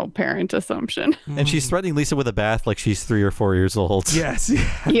general parent assumption. And she's threatening Lisa with a bath like she's 3 or 4 years old. Yes.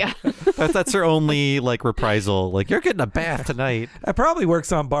 Yeah. That's her only reprisal. Like, you're getting a bath tonight. That probably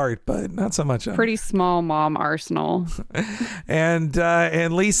works on Bart, but not so much on pretty small mom arsenal. And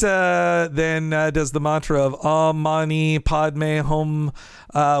Lisa then does the mantra of Om Mani Padme Hum,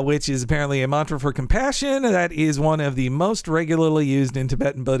 which is apparently a mantra for compassion. That is one of the most regularly used in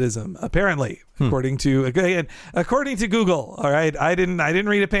Tibetan Buddhism, apparently, according to Google. All right, I didn't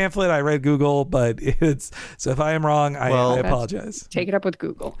read a pamphlet. I read Google, but it's so if I am wrong, I apologize. Take it up with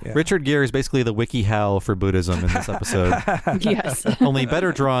Google. Yeah. Richard Gere is basically the WikiHow for Buddhism in this episode. Yes. Only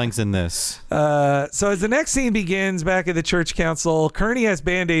better drawings in this. So as the next scene begins back at the church council, Kearney has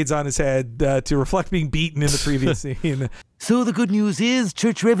Band-Aids on his head to reflect being beaten in the previous scene. So the good news is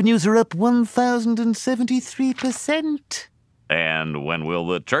church revenues are up 1,073%. And when will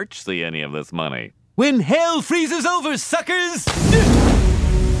the church see any of this money? When hell freezes over, suckers!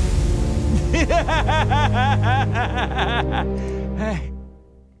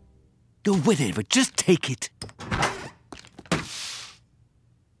 Go whatever, just take it.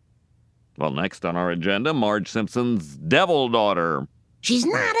 Well, next on our agenda, Marge Simpson's devil daughter. She's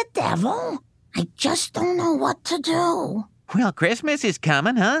not a devil. I just don't know what to do. Well, Christmas is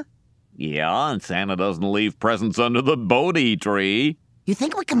coming, huh? Yeah, and Santa doesn't leave presents under the Bodhi tree. You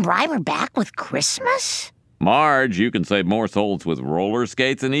think we can bribe her back with Christmas? Marge, you can save more souls with roller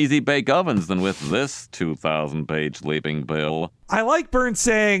skates and easy bake ovens than with this 2,000-page sleeping pill. I like Burns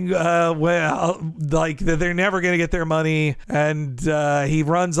saying, like that they're never going to get their money, and he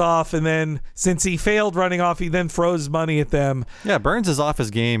runs off, and then since he failed running off, he then throws money at them. Yeah, Burns is off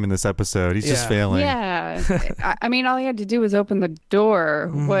his game in this episode. He's just failing. Yeah. I mean, all he had to do was open the door.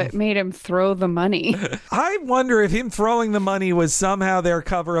 What made him throw the money? I wonder if him throwing the money was somehow their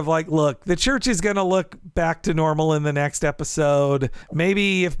cover of like, look, the church is going to look back to normal in the next episode.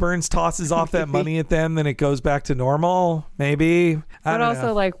 Maybe if Burns tosses off that money at them, then it goes back to normal. Maybe. But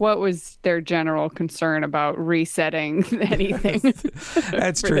also, like, what was their general concern about resetting anything?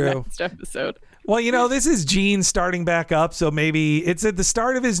 That's for true. The next episode. Well, you know, this is Gene starting back up, so maybe it's at the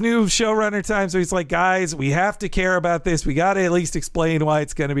start of his new showrunner time, so he's like, guys, we have to care about this. We got to at least explain why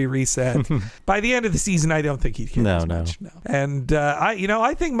it's going to be reset. By the end of the season, I don't think he'd care as much. No. And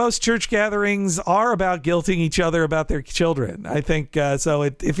I think most church gatherings are about guilting each other about their children. I think so.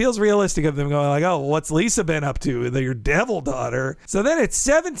 It feels realistic of them going like, oh, what's Lisa been up to? Your devil daughter. So then it's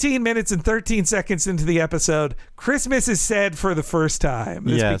 17 minutes and 13 seconds into the episode. Christmas is said for the first time.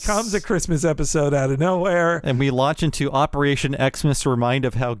 This becomes a Christmas episode out of nowhere. And we launch into Operation Xmas Remind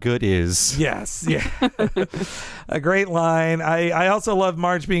of How Good Is. Yes. Yeah. A great line. I also love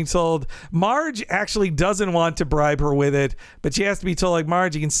Marge being told, Marge actually doesn't want to bribe her with it, but she has to be told, like,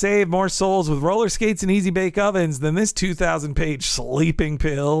 Marge, you can save more souls with roller skates and easy bake ovens than this 2,000-page sleeping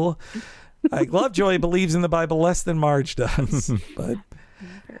pill. Like, Lovejoy believes in the Bible less than Marge does. But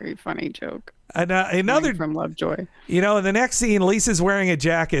very funny joke. And another from Lovejoy. You know, in the next scene, Lisa's wearing a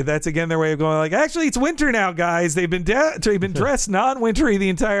jacket. That's again their way of going like, actually, it's winter now, guys. They've been dressed non-wintry the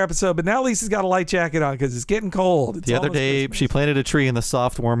entire episode, but now Lisa's got a light jacket on because it's getting cold. It's the other day, Christmas. She planted a tree in the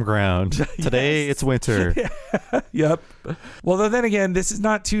soft, warm ground. Today, it's winter. Yep. Well, then again, this is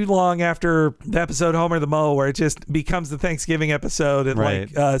not too long after the episode Homer the Moe, where it just becomes the Thanksgiving episode, and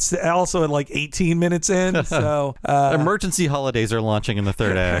also at like 18 minutes in. So emergency holidays are launching in the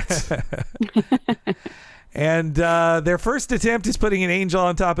third act. And their first attempt is putting an angel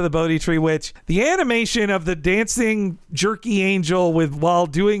on top of the Bodhi tree, which the animation of the dancing jerky angel while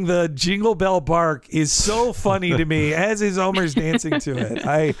doing the jingle bell bark is so funny to me, as is Homer's dancing to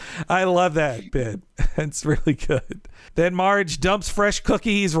it. I love that bit. It's really good. Then Marge dumps fresh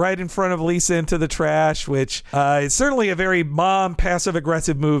cookies right in front of Lisa into the trash, which is certainly a very mom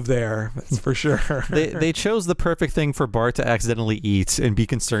passive-aggressive move there. That's for sure. They chose the perfect thing for Bart to accidentally eat and be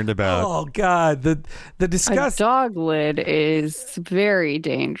concerned about. Oh, God. The disgust. A dog lid is very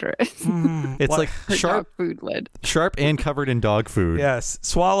dangerous. It's like sharp dog food lid. Sharp and covered in dog food. Yes.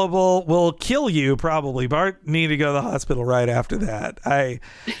 Swallowable will kill you, probably. Bart need to go to the hospital right after that.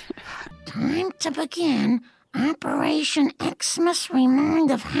 Time to begin Operation Xmas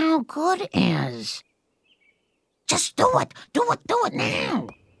Remind of How Good Is. Just do it. Do it now.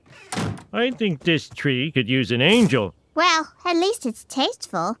 I think this tree could use an angel. Well, at least it's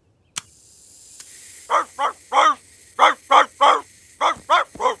tasteful. I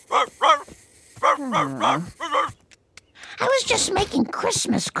was just making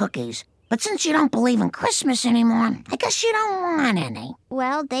Christmas cookies, but since you don't believe in Christmas anymore, I guess you don't want any.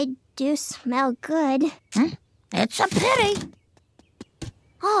 Well, they do smell good. It's a pity.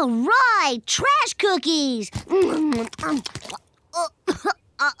 All right, trash cookies.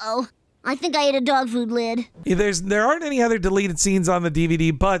 Uh-oh. I think I ate a dog food lid. There aren't any other deleted scenes on the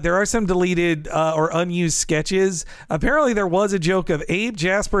DVD, but there are some deleted or unused sketches. Apparently, there was a joke of Abe,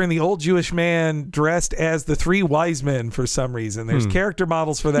 Jasper, and the old Jewish man dressed as the three wise men for some reason. There's character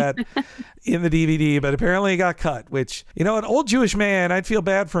models for that in the DVD, but apparently it got cut, which, you know, an old Jewish man, I'd feel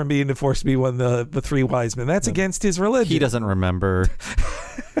bad for him being forced to be one of the three wise men. That's against his religion. He doesn't remember.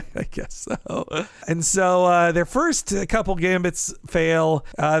 I guess so. And so their first couple gambits fail.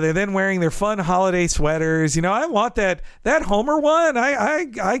 They're then wearing their fun holiday sweaters. I want that Homer one.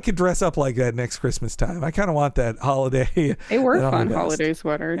 I could dress up like that next Christmas time. I kind of want that holiday. They were fun holiday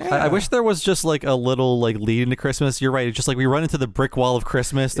sweaters. I wish there was just like a little like lead into Christmas. You're right. It's just like we run into the brick wall of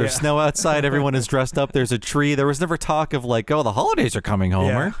Christmas. There's snow outside. Everyone is dressed up. There's a tree. There was never talk of like, oh, the holidays are coming,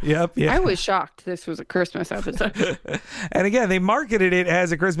 Homer. Yep. I was shocked this was a Christmas episode. And again, they marketed it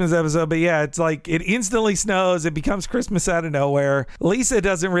as a Christmas episode, but yeah, it's like it instantly snows. It becomes Christmas out of nowhere. Lisa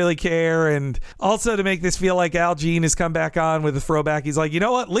doesn't really care. And also to make this feel like Al Jean has come back on with a throwback, he's like, you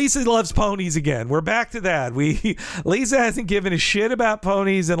know what? Lisa loves ponies again. We're back to that. Lisa hasn't given a shit about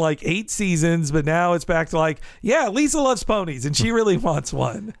ponies in like 8 seasons, but now it's back to like, yeah, Lisa loves ponies and she really wants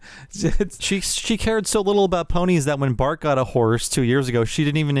one. She cared so little about ponies that when Bart got a horse 2 years ago, she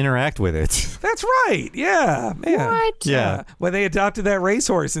didn't even interact with it. That's right. Yeah, man. What? Yeah. When they adopted that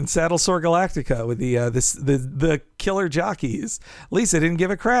racehorse in Saddle Sore Galactica with the killer jockeys, Lisa didn't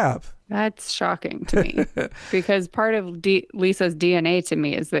give a crap. That's shocking to me because part of Lisa's DNA to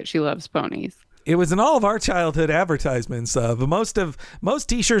me is that she loves ponies. It was in all of our childhood advertisements. Most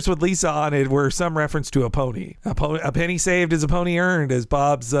T-shirts with Lisa on it were some reference to a pony. A penny saved is a pony earned, as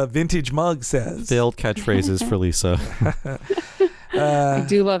Bob's vintage mug says. The old catchphrases for Lisa. I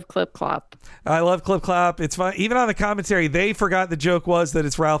do love Clip Clop. I love Clip Clop. It's fun. Even on the commentary, they forgot the joke was that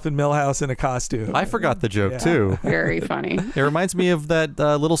it's Ralph and Milhouse in a costume. I forgot the joke too. Very funny. It reminds me of that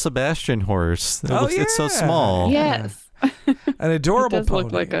little Sebastian horse. It's so small. Yes. An adorable It does pony.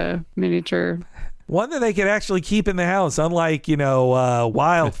 look like a miniature. One that they could actually keep in the house, unlike,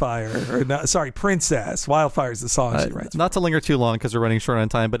 Wildfire, Princess. Wildfire is the song she writes. Not to linger too long because we're running short on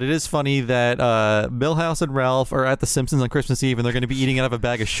time, but it is funny that Milhouse and Ralph are at the Simpsons on Christmas Eve and they're going to be eating out of a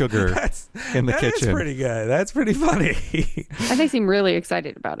bag of sugar in the kitchen. That's pretty good. That's pretty funny. And they seem really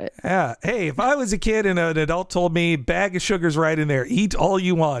excited about it. Yeah. Hey, if I was a kid and an adult told me bag of sugar's right in there, eat all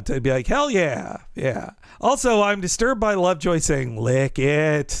you want, I'd be like, hell yeah. Yeah. Also, I'm disturbed by Lovejoy saying, lick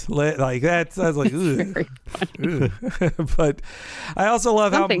it. Like that. I was like, Very funny. But I also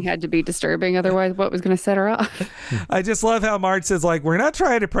love Something had to be disturbing, otherwise what was going to set her off? I just love how Marge says, like, we're not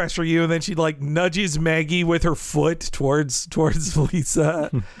trying to pressure you, and then she like nudges Maggie with her foot towards Lisa.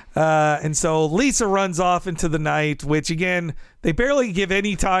 And so Lisa runs off into the night, which again, they barely give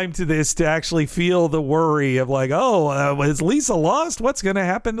any time to this to actually feel the worry of like, is Lisa lost? What's going to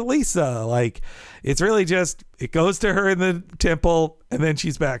happen to Lisa? Like, it's really just, it goes to her in the temple and then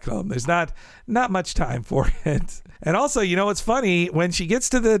she's back home. There's not much time for it. And also, what's funny, when she gets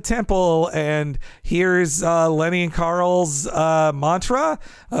to the temple and hears Lenny and Carl's mantra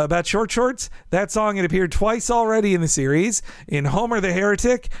about short shorts, that song had appeared twice already in the series, in Homer the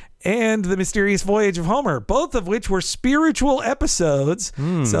Heretic and The Mysterious Voyage of Homer, both of which were spiritual episodes.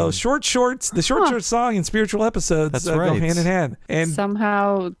 So short shorts, the short short song and spiritual episodes go hand in hand. And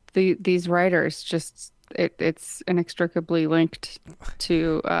somehow these writers just, it's inextricably linked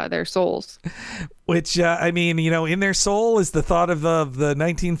to their souls. Which, in their soul is the thought of the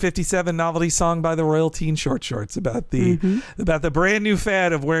 1957 novelty song by the Royal Teen Short Shorts about the brand new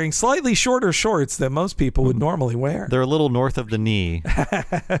fad of wearing slightly shorter shorts than most people would normally wear. They're a little north of the knee.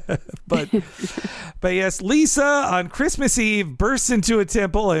 But yes, Lisa on Christmas Eve bursts into a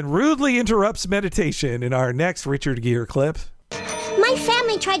temple and rudely interrupts meditation in our next Richard Gere clip. My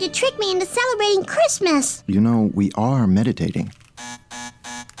family tried to trick me into celebrating Christmas. We are meditating.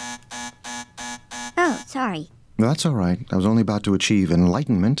 Oh, sorry. That's all right. I was only about to achieve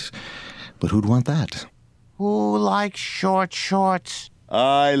enlightenment, but who'd want that? Who likes short shorts?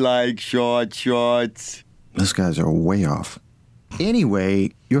 I like short shorts. Those guys are way off.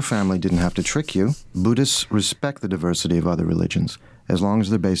 Anyway, your family didn't have to trick you. Buddhists respect the diversity of other religions, as long as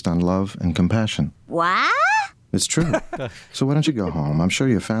they're based on love and compassion. What? It's true. So why don't you go home? I'm sure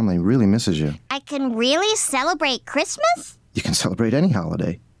your family really misses you. I can really celebrate Christmas? You can celebrate any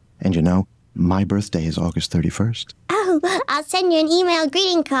holiday. And my birthday is August 31st. Oh, I'll send you an email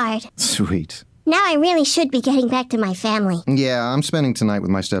greeting card. Sweet. Now I really should be getting back to my family. Yeah, I'm spending tonight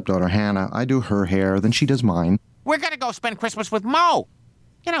with my stepdaughter, Hannah. I do her hair, then she does mine. We're gonna go spend Christmas with Mo.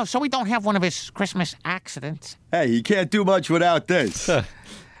 So we don't have one of his Christmas accidents. Hey, you can't do much without this.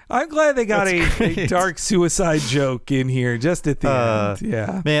 I'm glad they got a dark suicide joke in here just at the end.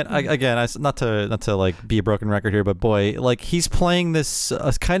 Yeah, man. Not to like be a broken record here, but boy, like he's playing this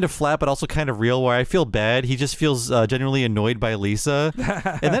kind of flat, but also kind of real. Where I feel bad. He just feels genuinely annoyed by Lisa,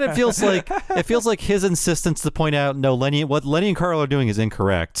 and then it feels like his insistence to point out, no, what Lenny and Carl are doing is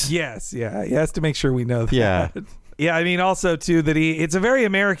incorrect. Yes, yeah, he has to make sure we know that. Yeah. Yeah, I mean, also too that it's a very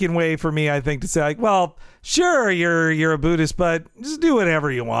American way for me, I think, to say like, well, sure, you're a Buddhist, but just do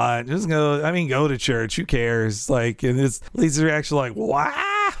whatever you want. Just go to church. Who cares? Like, and Lisa's reaction like, what?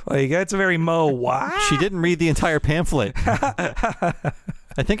 Like, that's a very Mo. What? She didn't read the entire pamphlet.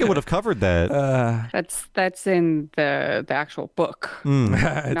 I think it would have covered that. That's in the actual book,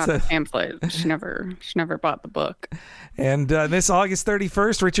 not the pamphlet. She never bought the book. And this August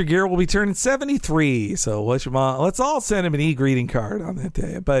 31st, Richard Gere will be turning 73. So let's all send him an e-greeting card on that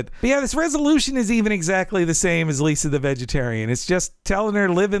day. But yeah, this resolution is even exactly the same as Lisa the Vegetarian. It's just telling her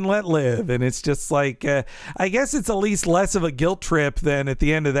live and let live. And it's just like, I guess it's at least less of a guilt trip than at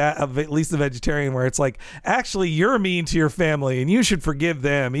the end of that, of at least the Vegetarian, where it's like, actually, you're mean to your family and you should forgive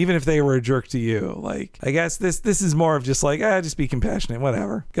them, even if they were a jerk to you. Like, I guess this is more of just like, just be compassionate,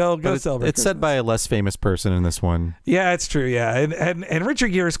 whatever. Go celebrate. It's said by a less famous person in this one. Yeah, it's true. Yeah, and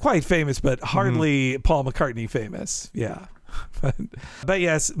Richard Gere is quite famous, but hardly Paul McCartney famous. Yeah. But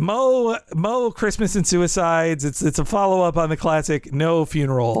yes, Mo Christmas and Suicides. It's a follow up on the classic No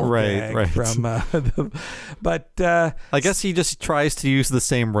Funeral. Right. From I guess he just tries to use the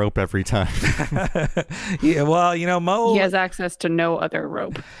same rope every time. Yeah, well, Mo. He has access to no other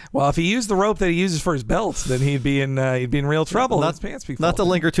rope. Well, if he used the rope that he uses for his belt, then he'd be in real trouble. His pants be not to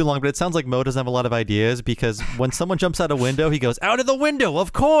linger too long, but it sounds like Mo doesn't have a lot of ideas because when someone jumps out a window, he goes out of the window.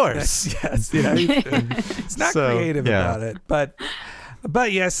 Of course. Yes. Yeah. It's not creative about it.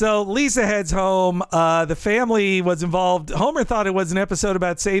 But yeah, so Lisa heads home. The family was involved. Homer thought it was an episode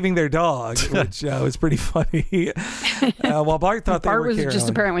about saving their dog, which was pretty funny. While Bart thought Bart they were was caroling. just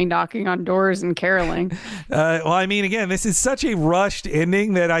apparently knocking on doors and caroling. Well, I mean, again, this is such a rushed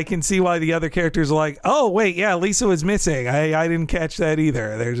ending that I can see why the other characters are like, oh, wait, yeah, Lisa was missing. I didn't catch that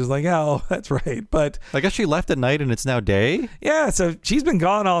either. They're just like, oh, that's right. But I guess she left at night and it's now day? Yeah, so she's been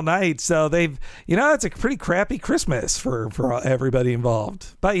gone all night. So that's a pretty crappy Christmas for everybody involved.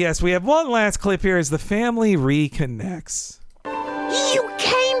 But yes, we have one last clip here as the family reconnects. You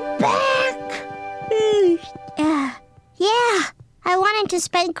came back! Yeah, I wanted to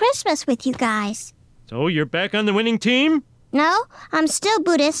spend Christmas with you guys. So you're back on the winning team? No, I'm still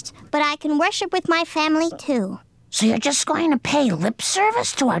Buddhist, but I can worship with my family too. So you're just going to pay lip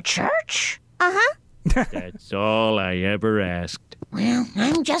service to our church? Uh-huh. That's all I ever asked. Well,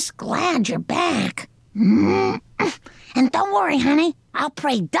 I'm just glad you're back. And don't worry, honey. I'll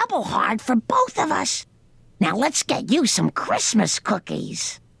pray double hard for both of us. Now let's get you some Christmas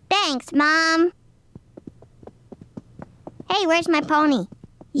cookies. Thanks, Mom. Hey, where's my pony?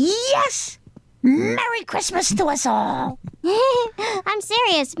 Yes! Merry Christmas to us all. I'm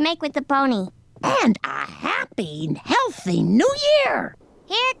serious. Make with the pony. And a happy, healthy New Year.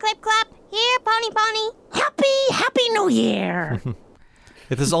 Here, Clip Clop. Here, Pony Pony. Happy New Year.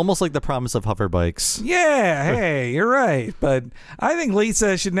 It is almost like the promise of hover bikes. Yeah, hey, you're right. But I think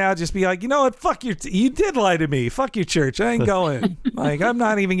Lisa should now just be like, you know what? Fuck you did lie to me. Fuck your church. I ain't going. Like, I'm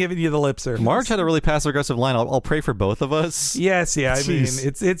not even giving you the lip service. Marge had a really passive-aggressive line. I'll pray for both of us. Yes, yeah. I mean,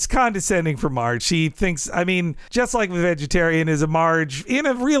 it's condescending for Marge. She thinks, I mean, just like the vegetarianism, Marge, in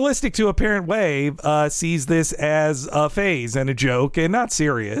a realistic to apparent way, sees this as a phase and a joke and not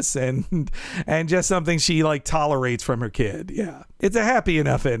serious and just something she like tolerates from her kid. Yeah. It's a happy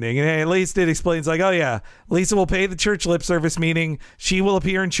enough ending, and at least it explains like, oh yeah, Lisa will pay the church lip service, meaning she will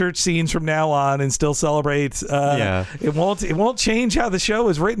appear in church scenes from now on and still celebrate. It won't change how the show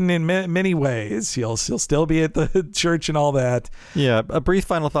is written in many ways. She'll still be at the church and all that. Yeah, a brief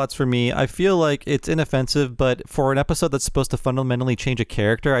final thoughts for me. I feel like it's inoffensive, but for an episode that's supposed to fundamentally change a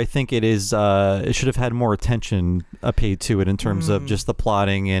character, I think it should have had more attention paid to it in terms of just the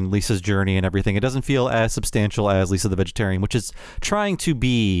plotting and Lisa's journey and everything. It doesn't feel as substantial as Lisa the Vegetarian, which is trying to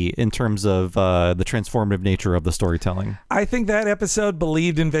be in terms of the transformative nature of the storytelling. I think that episode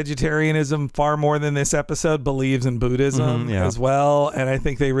believed in vegetarianism far more than this episode believes in Buddhism as well. And I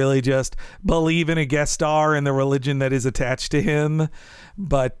think they really just believe in a guest star and the religion that is attached to him.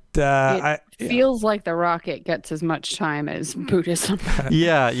 But it feels like the rocket gets as much time as Buddhism.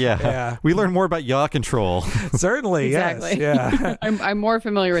 Yeah. We learn more about yaw control. Certainly, exactly. Yes. Yeah. I'm more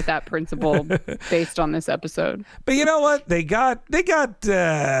familiar with that principle based on this episode. But you know what? They got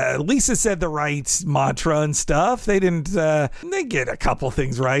Lisa said the right mantra and stuff. They didn't. They get a couple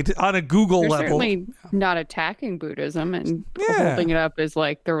things right on a Google level. Certainly not attacking Buddhism and holding it up as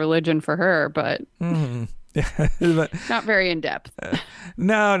like the religion for her, but. Not very in depth.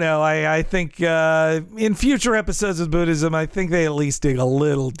 No. I think in future episodes of Buddhism, I think they at least dig a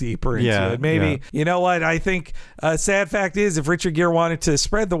little deeper into it. Maybe, you know what? I think sad fact is, if Richard Gere wanted to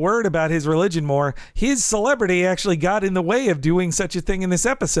spread the word about his religion more, his celebrity actually got in the way of doing such a thing in this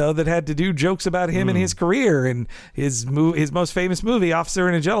episode that had to do jokes about him and his career and his most famous movie, Officer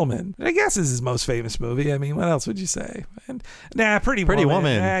and a Gentleman. I guess is his most famous movie. I mean, what else would you say? Pretty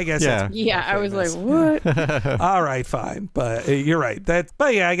Woman. I guess. Yeah, I was like, what? All right, fine, but you're right.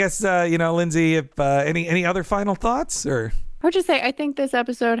 But yeah, I guess Lindsay. If any other final thoughts, or I would just say I think this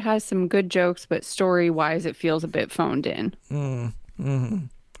episode has some good jokes, but story-wise, it feels a bit phoned in.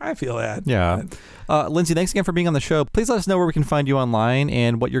 I feel that. Yeah. Lindsay, thanks again for being on the show. Please let us know where we can find you online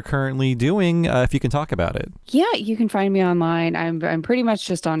and what you're currently doing, if you can talk about it. Yeah, you can find me online. I'm pretty much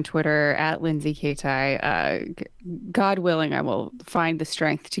just on Twitter at Lindsay Kaitai. God willing, I will find the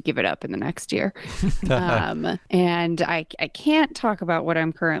strength to give it up in the next year. And I can't talk about what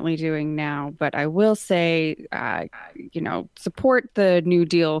I'm currently doing now, but I will say, support the New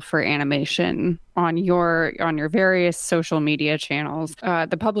Deal for animation on your various social media channels.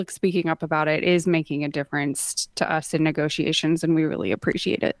 The public speaking up about it is making a difference to us in negotiations, and we really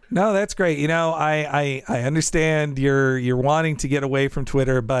appreciate it. No, that's great. I understand you're wanting to get away from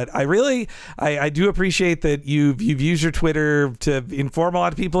Twitter, but I do appreciate that you've used your Twitter to inform a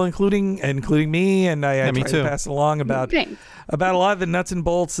lot of people, including me, and I try to pass it along about a lot of the nuts and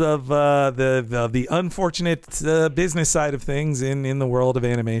bolts of the unfortunate business side of things in the world of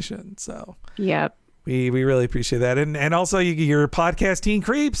animation. So yep. We really appreciate that. And also your podcast, Teen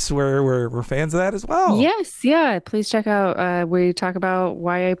Creeps, we're fans of that as well. Yes, yeah. Please check out, we talk about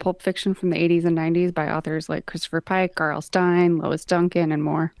YA pulp fiction from the 80s and 90s by authors like Christopher Pike, R.L. Stine, Lois Duncan, and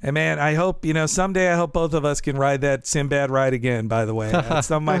more. And man, I hope, someday I hope both of us can ride that Sinbad ride again, by the way.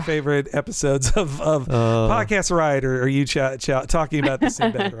 Some of my favorite episodes of Podcast Ride are you talking about the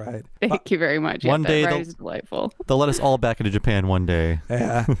Sinbad ride. Thank you very much. One day that ride is delightful. They'll let us all back into Japan one day.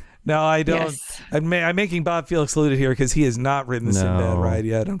 Yeah. No, I don't. Yes. I'm making Bob feel excluded here because he has not ridden the Sinbad ride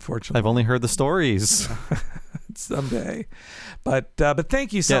yet, unfortunately. I've only heard the stories. Someday. But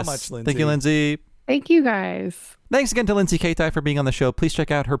thank you so much, Lindsay. Thank you, Lindsay. Thank you, guys. Thanks again to Lindsay Kaitai for being on the show. Please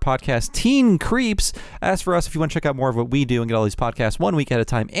check out her podcast, Teen Creeps. As for us, if you want to check out more of what we do and get all these podcasts 1 week at a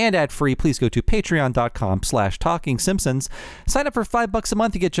time and ad-free, please go to patreon.com/TalkingSimpsons. Sign up for $5 a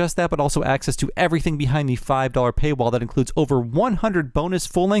month to get just that, but also access to everything behind the $5 paywall. That includes over 100 bonus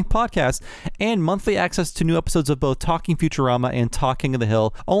full-length podcasts and monthly access to new episodes of both Talking Futurama and Talking of the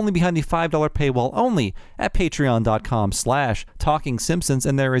Hill, only behind the $5 paywall, only at patreon.com/TalkingSimpsons.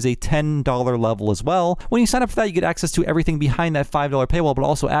 And there is a $10 level as well. When you sign up for that, you get access to everything behind that $5 paywall, but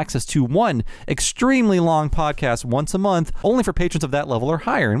also access to one extremely long podcast once a month, only for patrons of that level or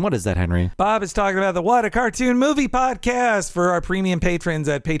higher. And what is that, Henry? Bob is talking about the What a Cartoon Movie podcast for our premium patrons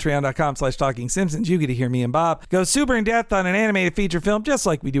at patreon.com/TalkingSimpsons. You get to hear me and Bob go super in depth on an animated feature film, just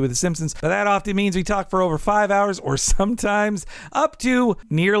like we do with The Simpsons. But that often means we talk for over 5 hours or sometimes up to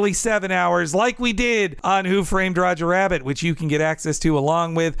nearly 7 hours, like we did on Who Framed Roger Rabbit, which you can get access to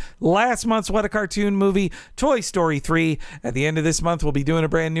along with last month's What a Cartoon Movie, Toy Story 3. At the end of this month, we'll be doing a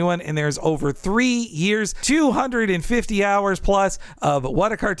brand new one, and there's over 3 years, 250 hours plus of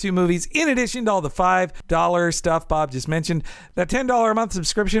What a Cartoon Movies, in addition to all the $5 stuff Bob just mentioned. That $10 a month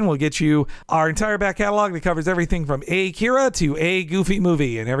subscription will get you our entire back catalog that covers everything from A Kira to A Goofy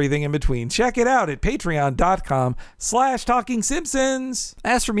Movie and everything in between. Check it out at patreon.com/TalkingSimpsons.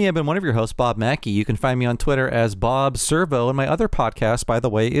 As for me, I've been one of your hosts, Bob Mackey. You can find me on Twitter as Bob Servo, and my other podcast, by the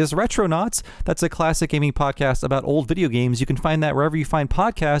way, is Retronauts. That's a classic gaming podcast about old video games. You can find that wherever you find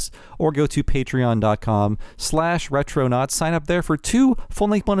podcasts, or go to patreon.com/retronauts. Sign up there for 2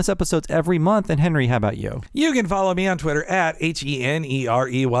 full-length bonus episodes every month. And Henry, how about you? You can follow me on Twitter at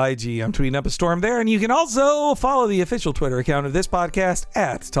HENEREYG. I'm tweeting up a storm there, and you can also follow the official Twitter account of this podcast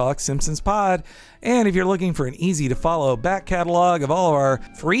at Talk Simpsons Pod. And if you're looking for an easy-to-follow back catalog of all of our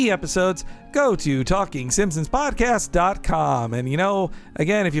free episodes, go to TalkingSimpsonsPodcast.com. And,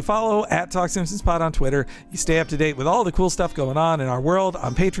 again, if you follow at Talk Simpsons Pod on Twitter, you stay up to date with all the cool stuff going on in our world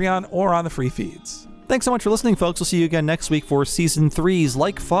on Patreon or on the free feeds. Thanks so much for listening, folks. We'll see you again next week for Season 3's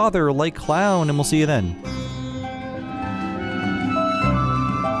Like Father, Like Clown, and we'll see you then.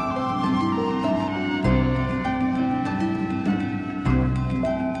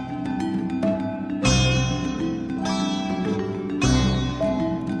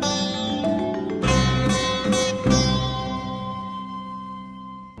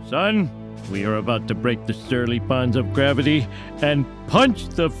 Son, we are about to break the surly bonds of gravity and punch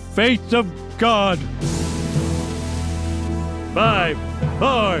the face of God. 5,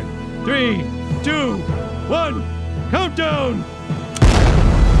 4, 3, 2, 1. Countdown.